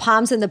from the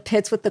palms and the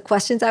pits with the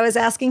questions I was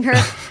asking her.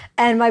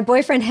 And my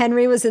boyfriend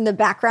Henry was in the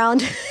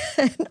background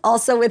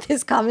also with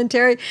his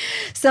commentary.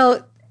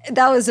 So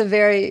that was a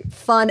very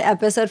fun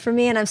episode for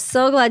me. And I'm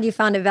so glad you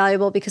found it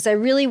valuable, because I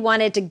really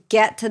wanted to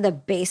get to the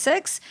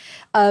basics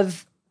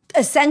of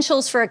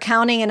essentials for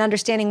accounting and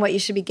understanding what you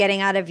should be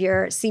getting out of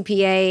your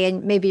CPA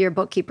and maybe your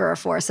bookkeeper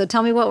for. So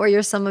tell me, what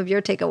were some of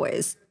your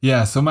takeaways?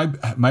 Yeah, so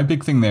my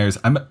big thing there is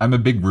I'm a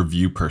big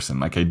review person.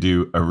 Like I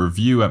do a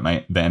review at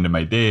the end of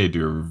my day, I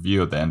do a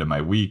review at the end of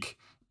my week,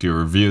 do a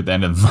review at the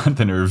end of the month,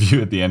 and a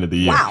review at the end of the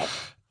year. Wow.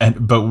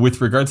 But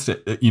with regards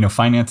to,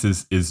 finance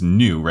is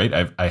new,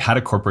 right? I had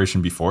a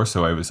corporation before,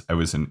 so I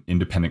was an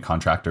independent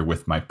contractor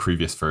with my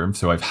previous firm.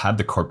 So I've had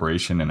the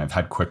corporation and I've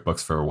had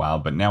QuickBooks for a while,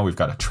 but now we've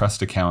got a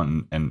trust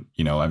account and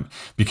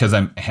because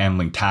I'm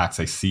handling tax,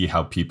 I see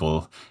how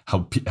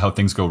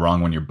things go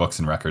wrong when your books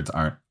and records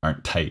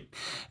aren't tight.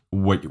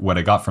 What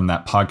I got from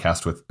that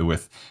podcast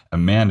with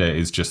Amanda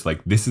is just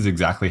like, this is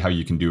exactly how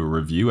you can do a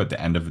review at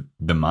the end of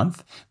the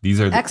month.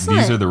 These are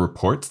the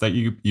reports that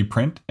you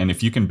print. And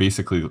if you can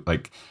basically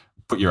like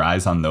put your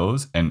eyes on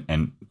those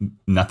and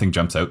nothing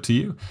jumps out to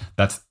you,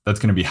 that's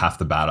going to be half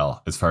the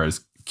battle as far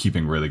as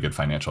keeping really good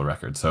financial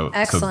records. So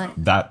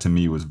that to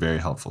me was very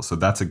helpful. So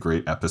that's a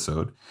great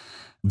episode.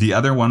 The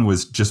other one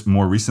was just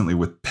more recently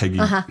with Peggy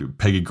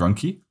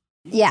Grunke.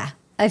 Yeah.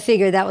 I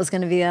figured that was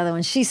going to be the other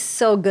one. She's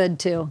so good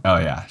too. Oh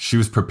yeah. She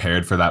was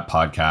prepared for that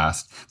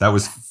podcast. That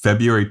was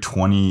February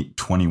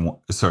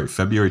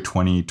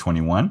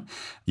 2021.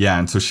 Yeah.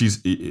 And so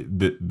she's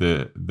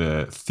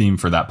the theme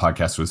for that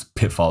podcast was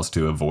pitfalls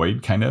to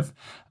avoid, kind of.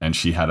 And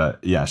she had a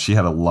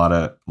lot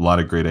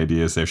of great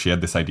ideas there. She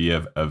had this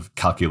idea of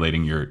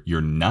calculating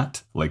your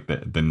nut, like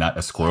the nut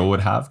a squirrel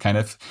would have, kind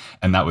of.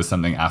 And that was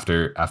something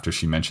after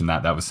she mentioned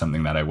that was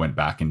something that I went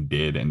back and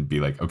did and be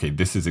like, okay,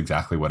 this is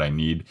exactly what I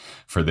need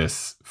for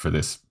this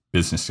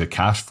business to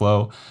cash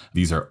flow.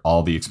 These are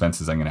all the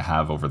expenses I'm going to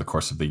have over the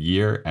course of the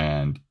year.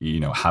 And,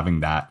 having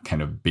that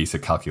kind of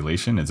basic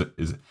calculation is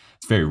it's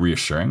very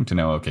reassuring to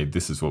know, okay,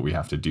 this is what we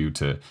have to do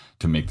to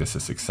make this a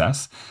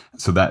success.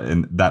 So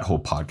that whole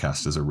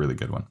podcast is a really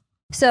good one.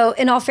 So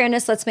in all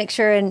fairness, let's make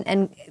sure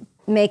and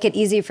make it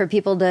easy for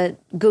people to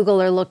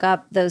Google or look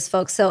up those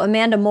folks. So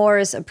Amanda Moore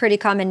is a pretty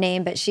common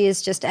name, but she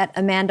is just at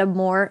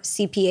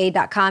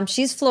amandamoorecpa.com.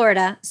 She's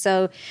Florida,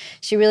 so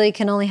she really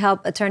can only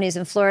help attorneys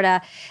in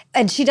Florida.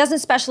 And she doesn't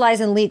specialize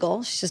in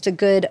legal. She's just a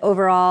good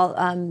overall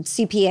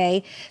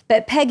CPA.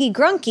 But Peggy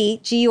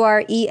Grunke,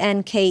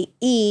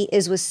 G-U-R-E-N-K-E,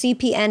 is with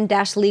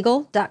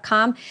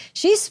cpn-legal.com.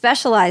 She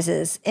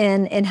specializes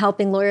in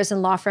helping lawyers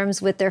and law firms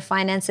with their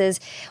finances.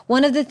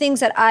 One of the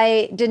things that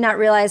I did not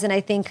realize, and I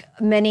think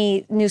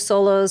many new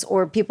solos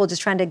or people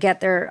just trying to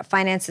get their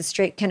finances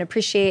straight can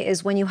appreciate,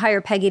 is when you hire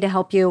Peggy to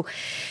help you,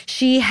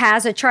 she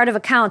has a chart of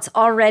accounts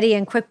already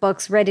in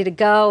QuickBooks ready to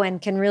go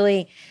and can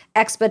really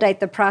expedite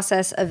the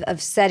process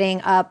of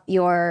setting up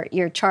your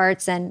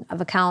charts and of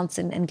accounts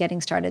and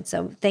getting started.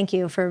 So thank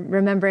you for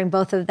remembering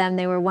both of them.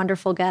 They were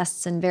wonderful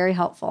guests and very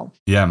helpful.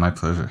 Yeah, my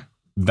pleasure.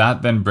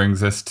 That then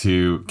brings us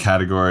to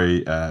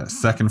category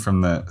second from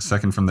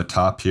the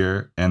top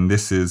here, and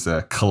this is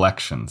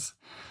collections.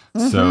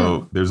 Mm-hmm.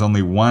 So there's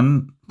only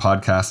one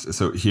podcast.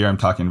 So here I'm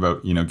talking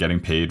about, getting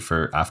paid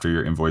for after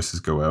your invoices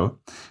go out.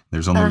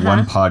 There's only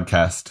one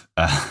podcast.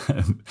 But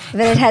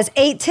it has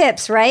 8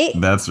 tips, right?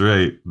 That's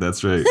right.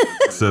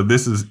 So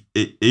this is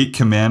 8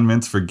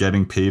 commandments for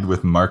getting paid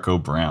with Marco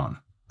Brown.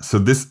 So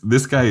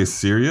this guy is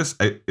serious.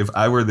 If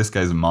I were this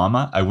guy's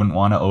mama, I wouldn't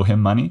want to owe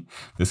him money.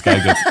 This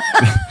guy gets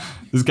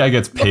paid. This guy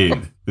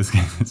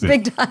gets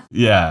big time.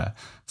 Yeah.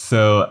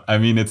 So I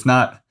mean, it's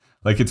not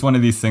like it's one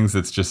of these things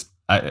that's just.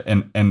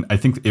 And I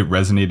think it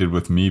resonated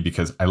with me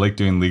because I like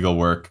doing legal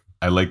work.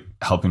 I like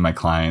helping my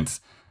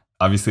clients.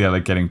 Obviously, I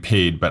like getting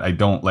paid, but I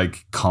don't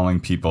like calling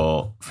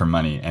people for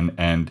money.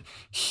 And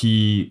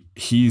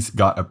he's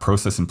got a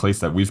process in place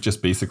that we've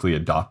just basically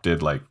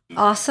adopted, like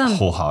awesome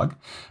whole hog.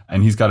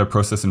 And he's got a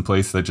process in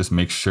place that just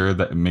makes sure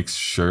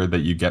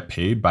that you get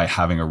paid by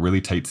having a really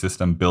tight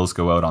system. Bills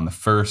go out on the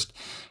 1st.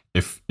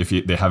 If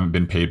they haven't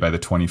been paid by the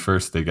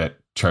 21st, they get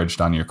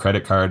charged on your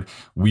credit card.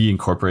 We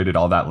incorporated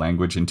all that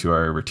language into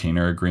our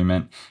retainer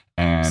agreement.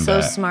 And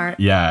so smart.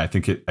 Yeah, I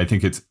think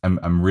it's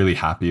I'm really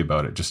happy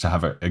about it. Just to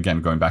have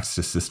again, going back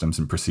to systems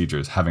and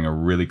procedures, having a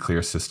really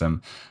clear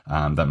system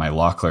that my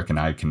law clerk and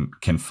I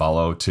can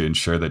follow to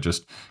ensure that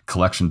just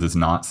collections is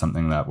not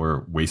something that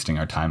we're wasting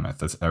our time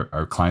with.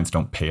 Our clients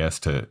don't pay us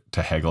to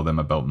haggle them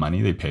about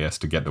money. They pay us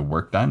to get the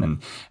work done.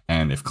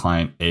 And if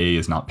client A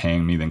is not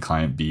paying me, then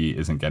client B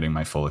isn't getting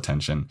my full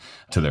attention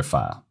to their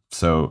file.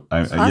 So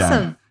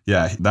awesome.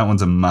 Yeah, that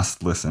one's a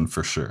must listen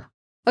for sure.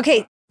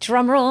 Okay.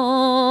 Drum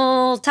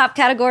roll, top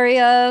category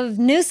of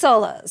new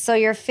solos. So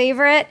your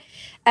favorite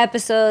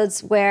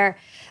episodes where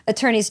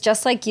attorneys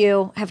just like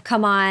you have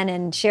come on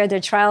and shared their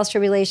trials,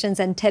 tribulations,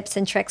 and tips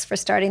and tricks for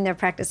starting their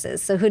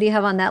practices. So who do you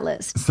have on that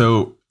list?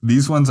 So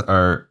these ones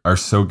are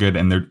so good,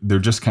 and they're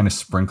just kind of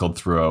sprinkled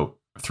throughout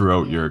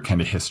your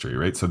kind of history,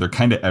 right? So they're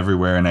kind of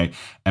everywhere, and I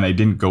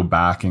didn't go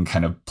back and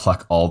kind of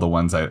pluck all the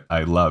ones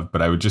I love,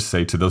 but I would just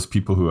say to those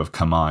people who have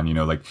come on,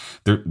 like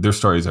their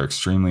stories are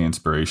extremely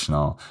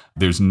inspirational.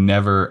 There's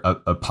never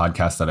a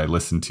podcast that I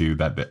listen to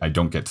that I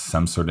don't get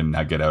some sort of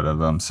nugget out of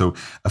them. So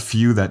a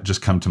few that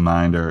just come to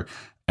mind are,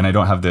 and I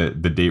don't have the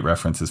date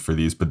references for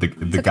these, but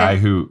the guy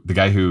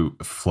who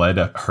fled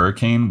a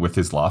hurricane with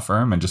his law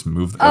firm and just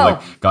moved,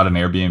 got an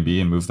Airbnb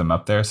and moved them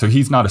up there. So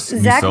he's not a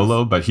new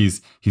solo, but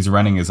he's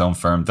running his own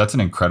firm. That's an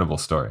incredible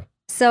story.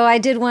 So I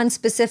did one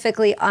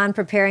specifically on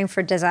preparing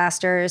for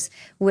disasters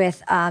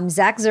with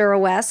Zach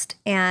Zerowest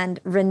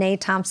and Renee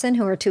Thompson,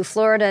 who are two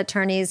Florida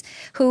attorneys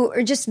who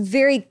are just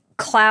very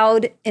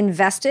cloud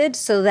invested,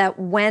 so that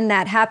when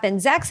that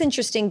happens, Zach's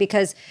interesting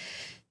because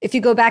if you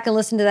go back and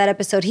listen to that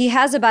episode, he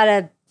has about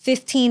a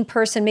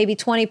 15-person, maybe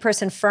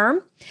 20-person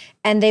firm.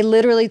 And they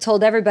literally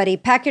told everybody,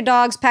 pack your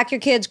dogs, pack your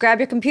kids, grab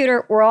your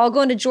computer. We're all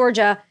going to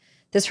Georgia.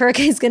 This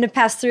hurricane is going to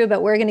pass through,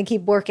 but we're going to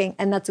keep working.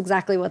 And that's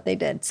exactly what they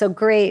did. So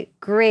great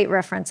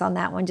reference on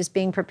that one, just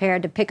being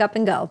prepared to pick up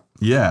and go.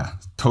 Yeah,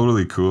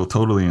 totally cool,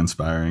 totally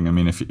inspiring. I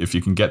mean, if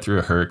you can get through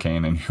a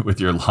hurricane and with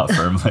your law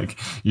firm, like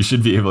you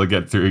should be able to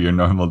get through your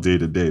normal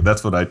day-to-day.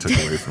 That's what I took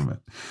away from it.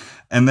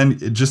 And then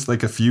just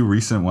like a few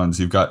recent ones,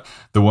 you've got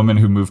the woman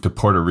who moved to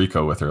Puerto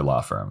Rico with her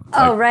law firm.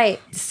 Oh, right.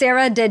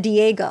 Sarah De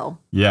Diego.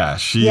 Yeah,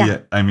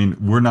 I mean,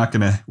 we're not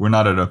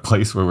at a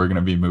place where we're going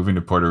to be moving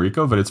to Puerto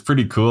Rico, but it's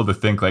pretty cool to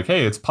think like,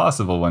 hey, it's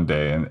possible one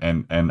day.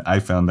 And I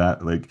found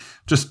that like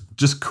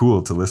just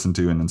cool to listen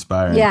to and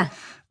inspiring. Yeah.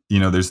 You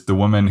know, there's the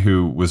woman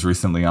who was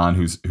recently on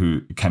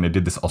who kind of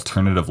did this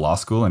alternative law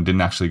school and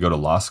didn't actually go to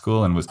law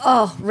school and was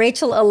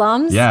Rachel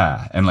Alums.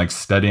 Yeah, and like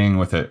studying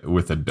with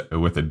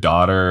a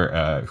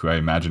daughter who I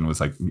imagine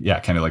was like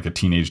kind of like a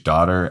teenage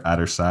daughter at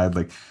her side.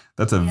 Like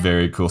that's a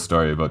very cool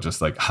story about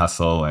just like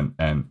hustle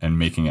and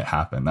making it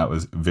happen. That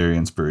was very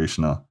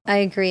inspirational. I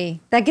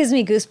agree. That gives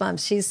me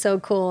goosebumps. She's so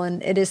cool,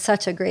 and it is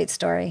such a great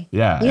story.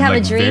 Yeah, you have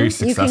a dream,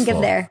 you can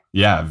get there.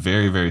 Yeah,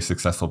 very very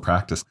successful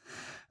practice.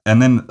 And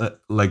then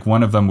like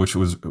one of them,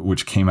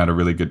 which came at a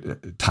really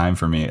good time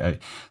for me.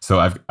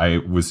 I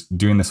was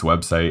doing this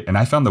website and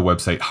I found the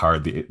website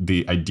hard.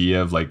 The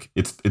idea of like,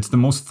 it's the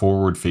most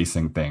forward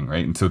facing thing,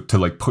 right? And so to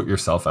like put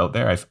yourself out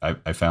there,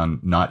 I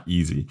found not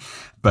easy.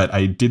 But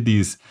I did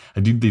these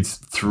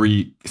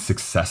 3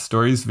 success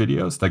stories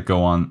videos that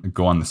go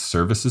on the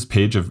services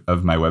page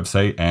of my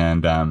website.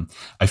 And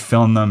I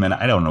filmed them and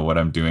I don't know what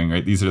I'm doing,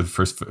 right? These are the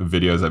first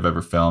videos I've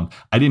ever filmed.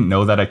 I didn't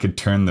know that I could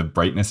turn the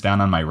brightness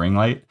down on my ring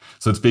light.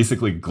 So it's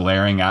basically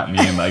glaring at me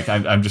and like,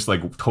 I'm just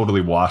like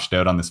totally washed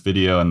out on this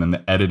video. And then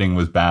the editing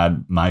was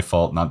bad, my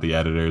fault, not the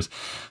editor's.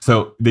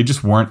 So they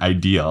just weren't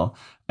ideal.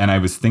 And I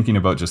was thinking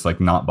about just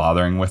like not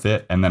bothering with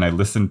it. And then I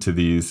listened to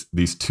these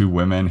 2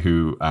 women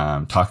who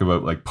talk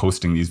about like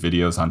posting these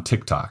videos on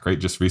TikTok, right?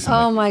 Just recently.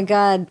 Oh my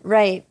God,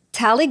 right.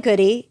 Tally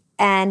Goody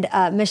and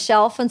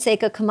Michelle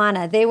Fonseca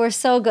Camana. They were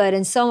so good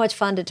and so much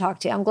fun to talk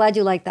to. I'm glad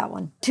you liked that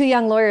one. 2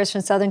 young lawyers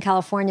from Southern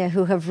California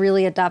who have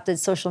really adopted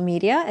social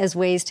media as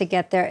ways to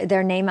get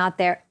their name out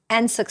there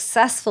and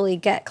successfully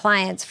get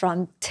clients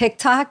from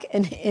TikTok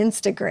and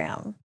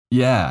Instagram.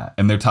 Yeah,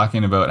 and they're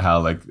talking about how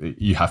like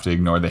you have to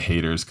ignore the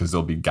haters because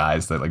there'll be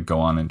guys that like go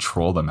on and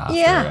troll them after.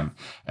 Yeah.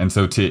 And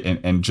so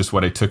and just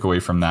what I took away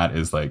from that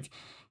is like,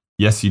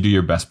 yes, you do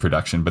your best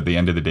production, but at the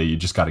end of the day, you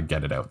just got to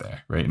get it out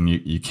there, right? And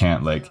you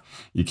can't like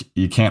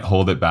you can't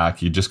hold it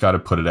back. You just got to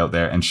put it out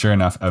there. And sure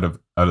enough, out of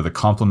the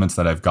compliments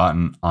that I've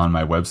gotten on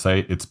my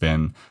website, it's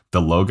been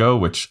the logo,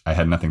 which I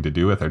had nothing to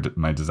do with.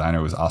 My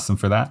designer was awesome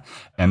for that,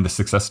 and the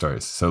success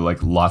stories. So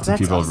like lots of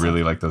people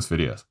really like those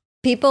videos.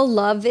 People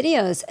love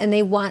videos and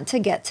they want to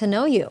get to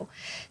know you.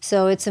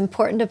 So it's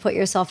important to put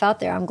yourself out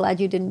there. I'm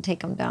glad you didn't take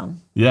them down.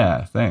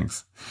 Yeah,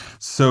 thanks.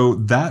 So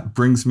that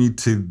brings me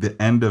to the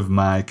end of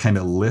my kind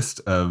of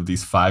list of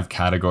these 5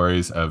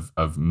 categories of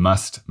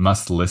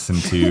must listen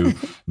to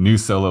new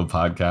solo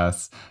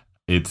podcasts.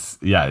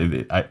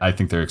 I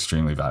think they're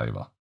extremely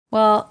valuable.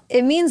 Well,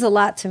 it means a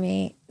lot to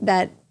me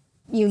that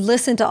you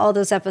listened to all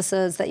those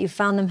episodes, that you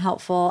found them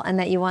helpful, and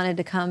that you wanted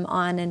to come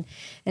on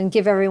and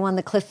give everyone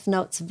the Cliff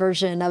Notes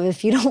version of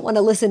if you don't want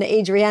to listen to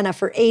Adriana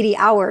for 80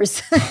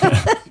 hours,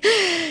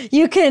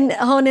 you can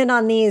hone in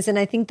on these. And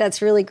I think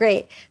that's really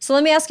great. So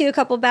let me ask you a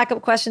couple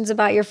backup questions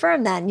about your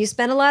firm then. You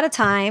spent a lot of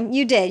time.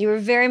 You did. You were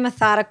very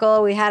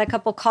methodical. We had a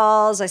couple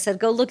calls. I said,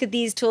 go look at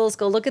these tools,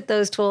 go look at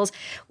those tools.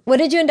 What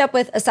did you end up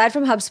with, aside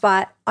from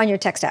HubSpot, on your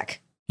tech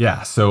stack?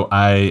 Yeah. So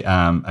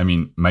I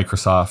mean,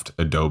 Microsoft,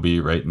 Adobe,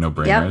 right?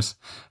 No-brainers.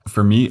 Yep.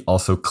 For me,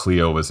 also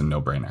Clio was a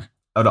no-brainer.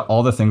 Out of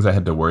all the things I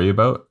had to worry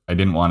about, I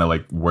didn't want to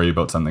like worry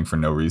about something for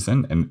no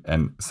reason.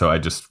 And so I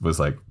just was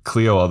like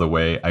Clio all the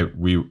way.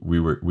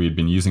 We had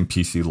been using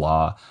PC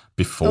Law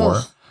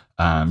before.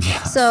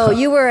 So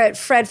you were at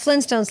Fred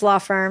Flintstone's law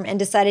firm and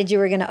decided you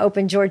were going to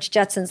open George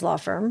Jetson's law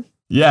firm.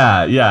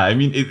 Yeah. I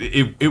mean,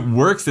 it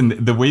works, and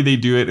the way they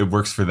do it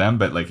works for them.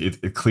 But like,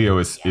 Clio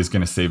is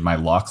going to save my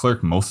law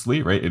clerk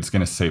mostly, right? It's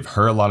going to save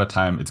her a lot of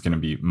time. It's going to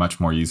be much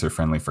more user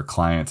friendly for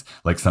clients,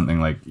 like something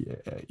like,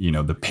 you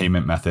know, the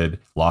payment method,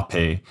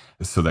 LawPay,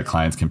 so that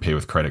clients can pay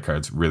with credit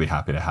cards. Really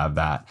happy to have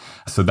that.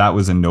 So that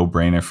was a no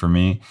brainer for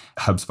me.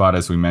 HubSpot,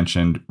 as we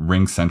mentioned,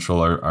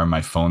 RingCentral are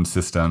my phone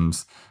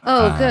systems.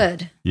 Oh,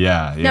 good.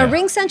 Yeah. Now,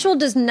 RingCentral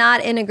does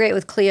not integrate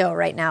with Clio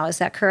right now. Is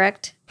that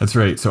correct? That's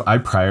right. So I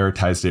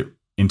prioritized it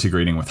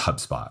integrating with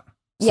HubSpot.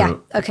 Yeah.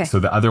 Okay. So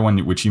the other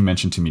one, which you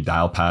mentioned to me,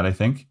 Dialpad, I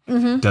think,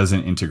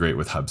 doesn't integrate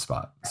with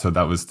HubSpot. So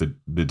that was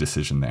the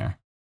decision there.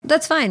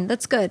 That's fine.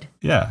 That's good.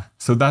 Yeah.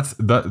 So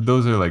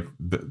those are like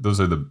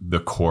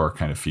the core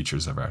kind of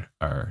features of our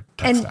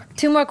tech stack. And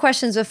 2 more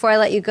questions before I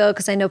let you go,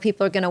 because I know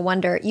people are going to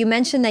wonder. You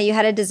mentioned that you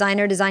had a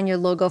designer design your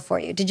logo for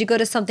you. Did you go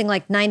to something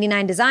like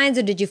 99 Designs,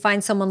 or did you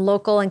find someone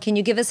local? And can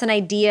you give us an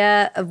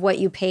idea of what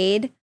you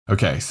paid?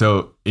 Okay,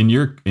 so in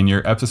your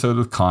episode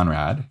with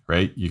Conrad,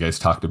 right, you guys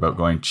talked about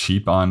going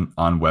cheap on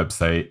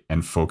website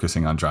and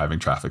focusing on driving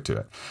traffic to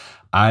it.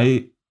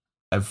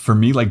 For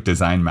me, like,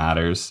 design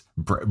matters,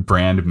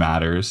 brand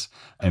matters,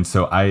 and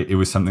so it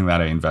was something that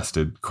I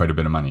invested quite a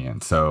bit of money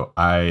in. So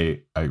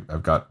I've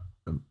got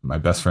my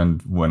best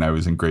friend when I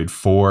was in grade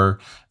 4.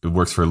 It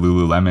works for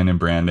Lululemon in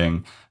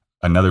branding.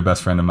 Another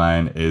best friend of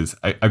mine is,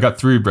 I've got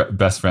 3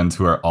 best friends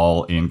who are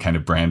all in kind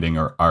of branding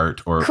or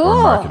art or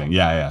marketing.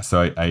 Yeah.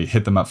 So I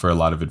hit them up for a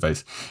lot of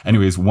advice.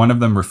 Anyways, one of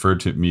them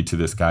referred me to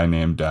this guy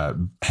named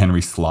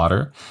Henry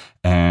Slaughter,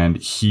 and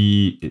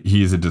he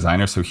is a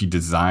designer. So he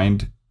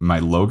designed my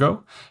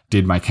logo,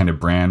 did my kind of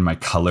brand, my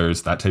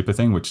colors, that type of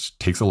thing, which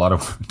takes a lot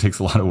of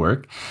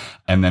work.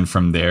 And then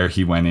from there,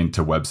 he went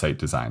into website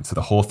design. So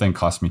the whole thing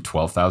cost me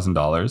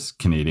 $12,000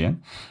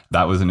 Canadian.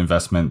 That was an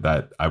investment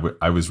that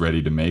I was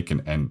ready to make,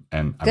 and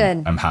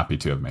I'm happy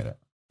to have made it.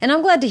 And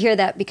I'm glad to hear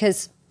that,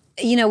 because,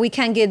 we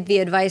can give the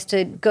advice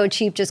to go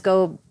cheap, just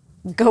go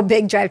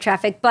big, drive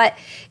traffic. But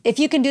if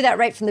you can do that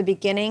right from the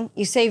beginning,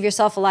 you save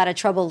yourself a lot of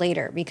trouble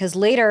later, because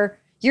later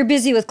you're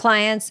busy with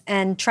clients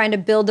and trying to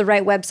build the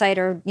right website,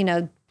 or,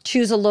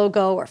 choose a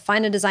logo or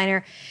find a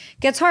designer.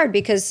 It gets hard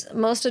because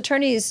most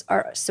attorneys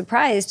are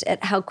surprised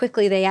at how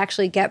quickly they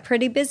actually get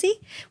pretty busy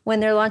when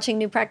they're launching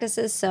new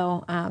practices.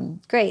 So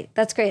great.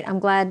 That's great. I'm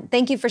glad.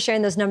 Thank you for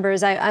sharing those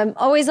numbers. I'm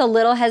always a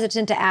little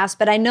hesitant to ask,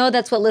 but I know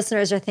that's what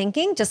listeners are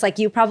thinking, just like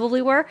you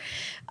probably were.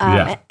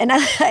 And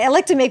I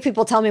like to make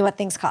people tell me what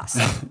things cost.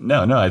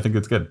 No, I think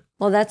it's good.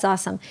 Well, that's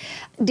awesome.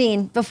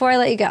 Dean, before I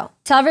let you go,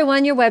 tell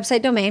everyone your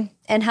website domain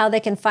and how they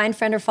can find,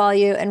 friend, or follow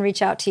you and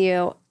reach out to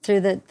you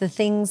through the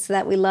things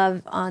that we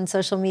love on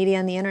social media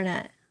and the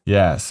internet.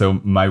 Yeah. So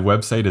my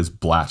website is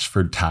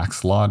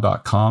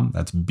blatchfordtaxlaw.com.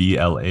 That's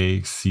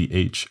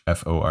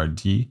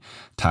BLACHFORD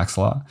tax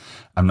law.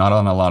 I'm not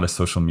on a lot of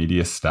social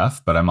media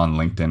stuff, but I'm on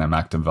LinkedIn. I'm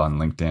active on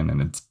LinkedIn,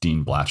 and it's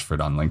Dean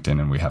Blatchford on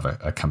LinkedIn. And we have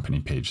a company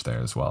page there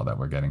as well that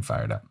we're getting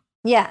fired up.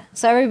 Yeah.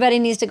 So everybody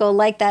needs to go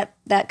like that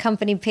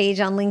company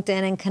page on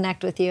LinkedIn and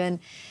connect with you. And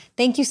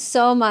thank you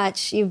so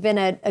much. You've been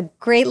a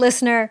great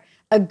listener,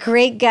 a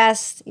great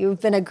guest.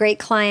 You've been a great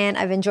client.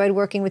 I've enjoyed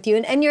working with you.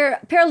 And your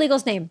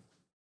paralegal's name?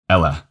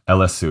 Ella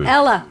Sui.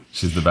 Ella.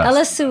 She's the best.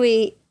 Ella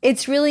Sui.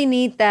 It's really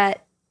neat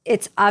that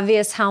it's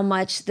obvious how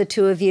much the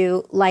two of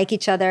you like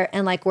each other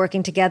and like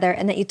working together,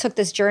 and that you took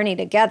this journey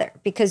together,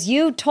 because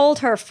you told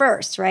her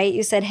first, right?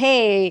 You said,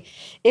 hey,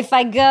 if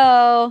I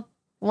go,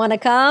 want to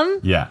come?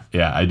 Yeah.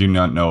 I do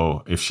not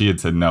know if she had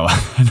said no.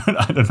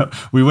 I don't know.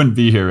 We wouldn't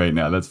be here right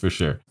now. That's for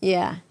sure.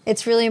 Yeah.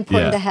 It's really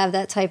important to have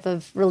that type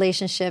of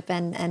relationship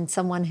and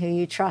someone who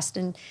you trust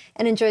and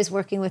enjoys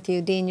working with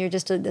you. Dean, you're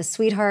just a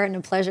sweetheart and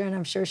a pleasure, and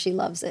I'm sure she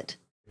loves it.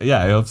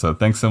 Yeah, I hope so.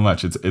 Thanks so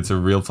much. It's a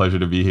real pleasure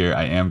to be here.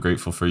 I am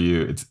grateful for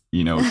you. It's,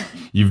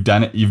 you've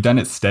done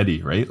it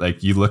steady, right?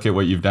 Like, you look at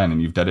what you've done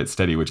and you've done it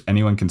steady, which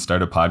anyone can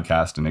start a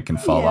podcast and it can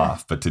fall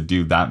off. But to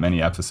do that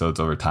many episodes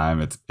over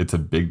time, it's a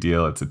big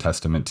deal. It's a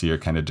testament to your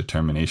kind of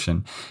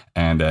determination.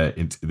 And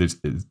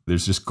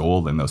there's just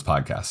gold in those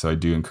podcasts. So I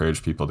do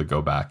encourage people to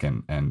go back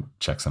and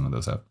check some of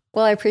those out.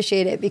 Well, I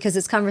appreciate it, because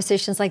it's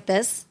conversations like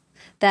this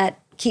that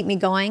keep me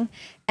going.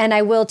 And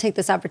I will take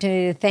this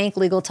opportunity to thank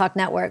Legal Talk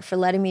Network for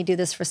letting me do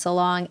this for so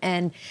long.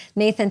 And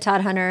Nathan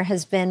Todd-Hunter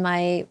has been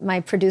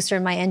my producer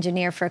and my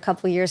engineer for a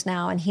couple of years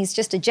now, and he's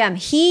just a gem.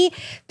 He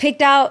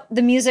picked out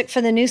the music for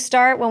the new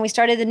start when we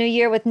started the new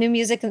year with new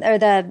music, or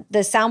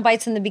the sound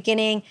bites in the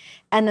beginning,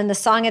 and then the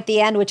song at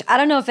the end, which I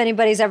don't know if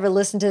anybody's ever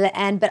listened to the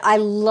end, but I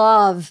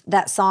love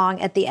that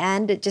song at the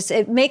end.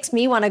 It makes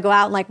me want to go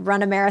out and like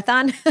run a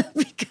marathon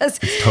because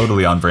it's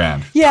totally on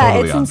brand. Yeah,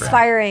 totally it's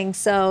inspiring. Brand.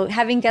 So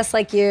having guests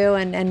like you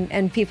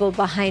and people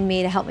behind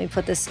me to help me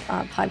put this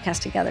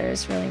podcast together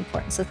is really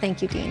important. So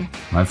thank you, Dean.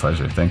 My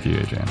pleasure. Thank you,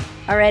 Adrienne.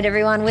 All right,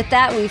 everyone. With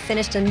that, we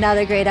finished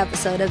another great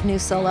episode of New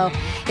Solo.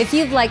 If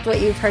you've liked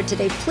what you've heard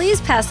today, please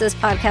pass this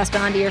podcast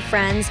on to your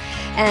friends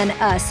and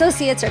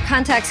associates or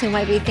contacts who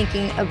might be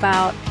thinking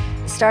about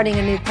starting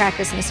a new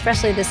practice, and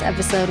especially this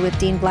episode with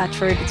Dean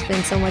Blatchford. It's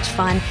been so much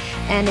fun.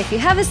 And if you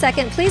have a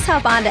second, please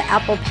hop on to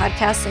Apple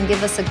Podcasts and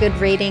give us a good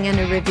rating and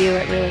a review.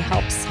 It really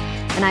helps,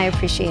 and I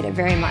appreciate it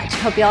very much.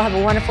 Hope you all have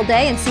a wonderful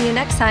day, and see you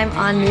next time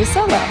on New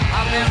Solo.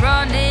 I've been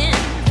running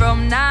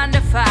from 9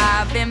 to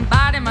 5, been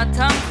biting my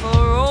tongue for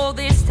all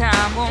this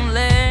time. Won't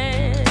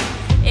let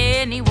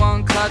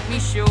anyone cut me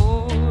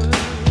short.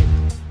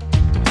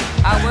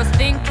 I was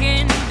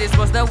thinking this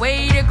was the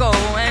way to go,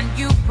 and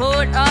you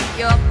put up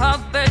your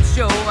puppet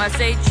show. I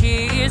say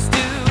cheers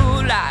to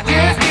life.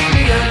 Just leave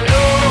me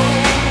alone.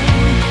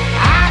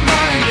 I'm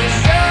running the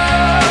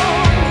show.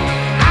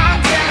 I'm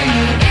telling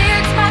you,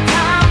 it's my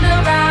time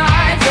to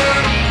rise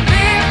up.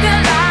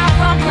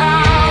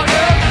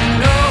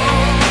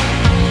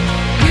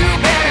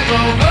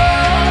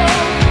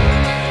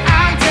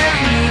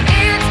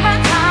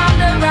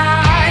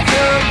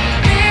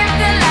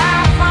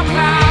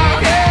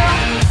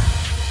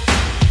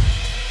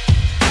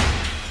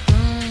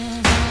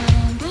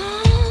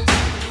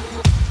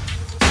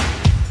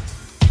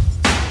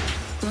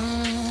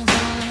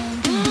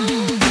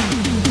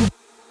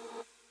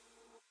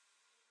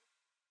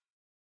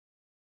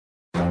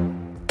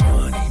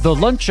 The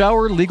Lunch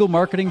Hour Legal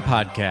Marketing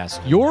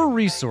Podcast, your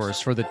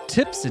resource for the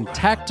tips and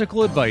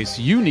tactical advice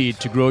you need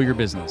to grow your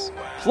business.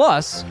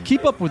 Plus,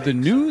 keep up with the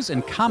news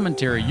and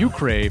commentary you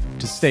crave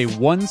to stay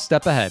one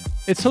step ahead.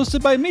 It's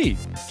hosted by me,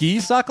 Guy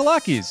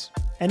Sakalakis.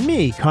 And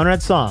me,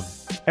 Conrad Som.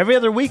 Every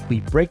other week,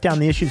 we break down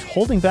the issues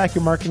holding back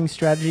your marketing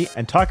strategy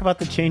and talk about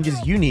the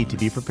changes you need to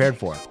be prepared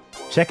for.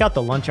 Check out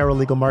the Lunch Hour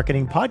Legal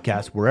Marketing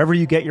Podcast wherever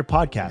you get your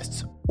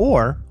podcasts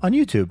or on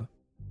YouTube.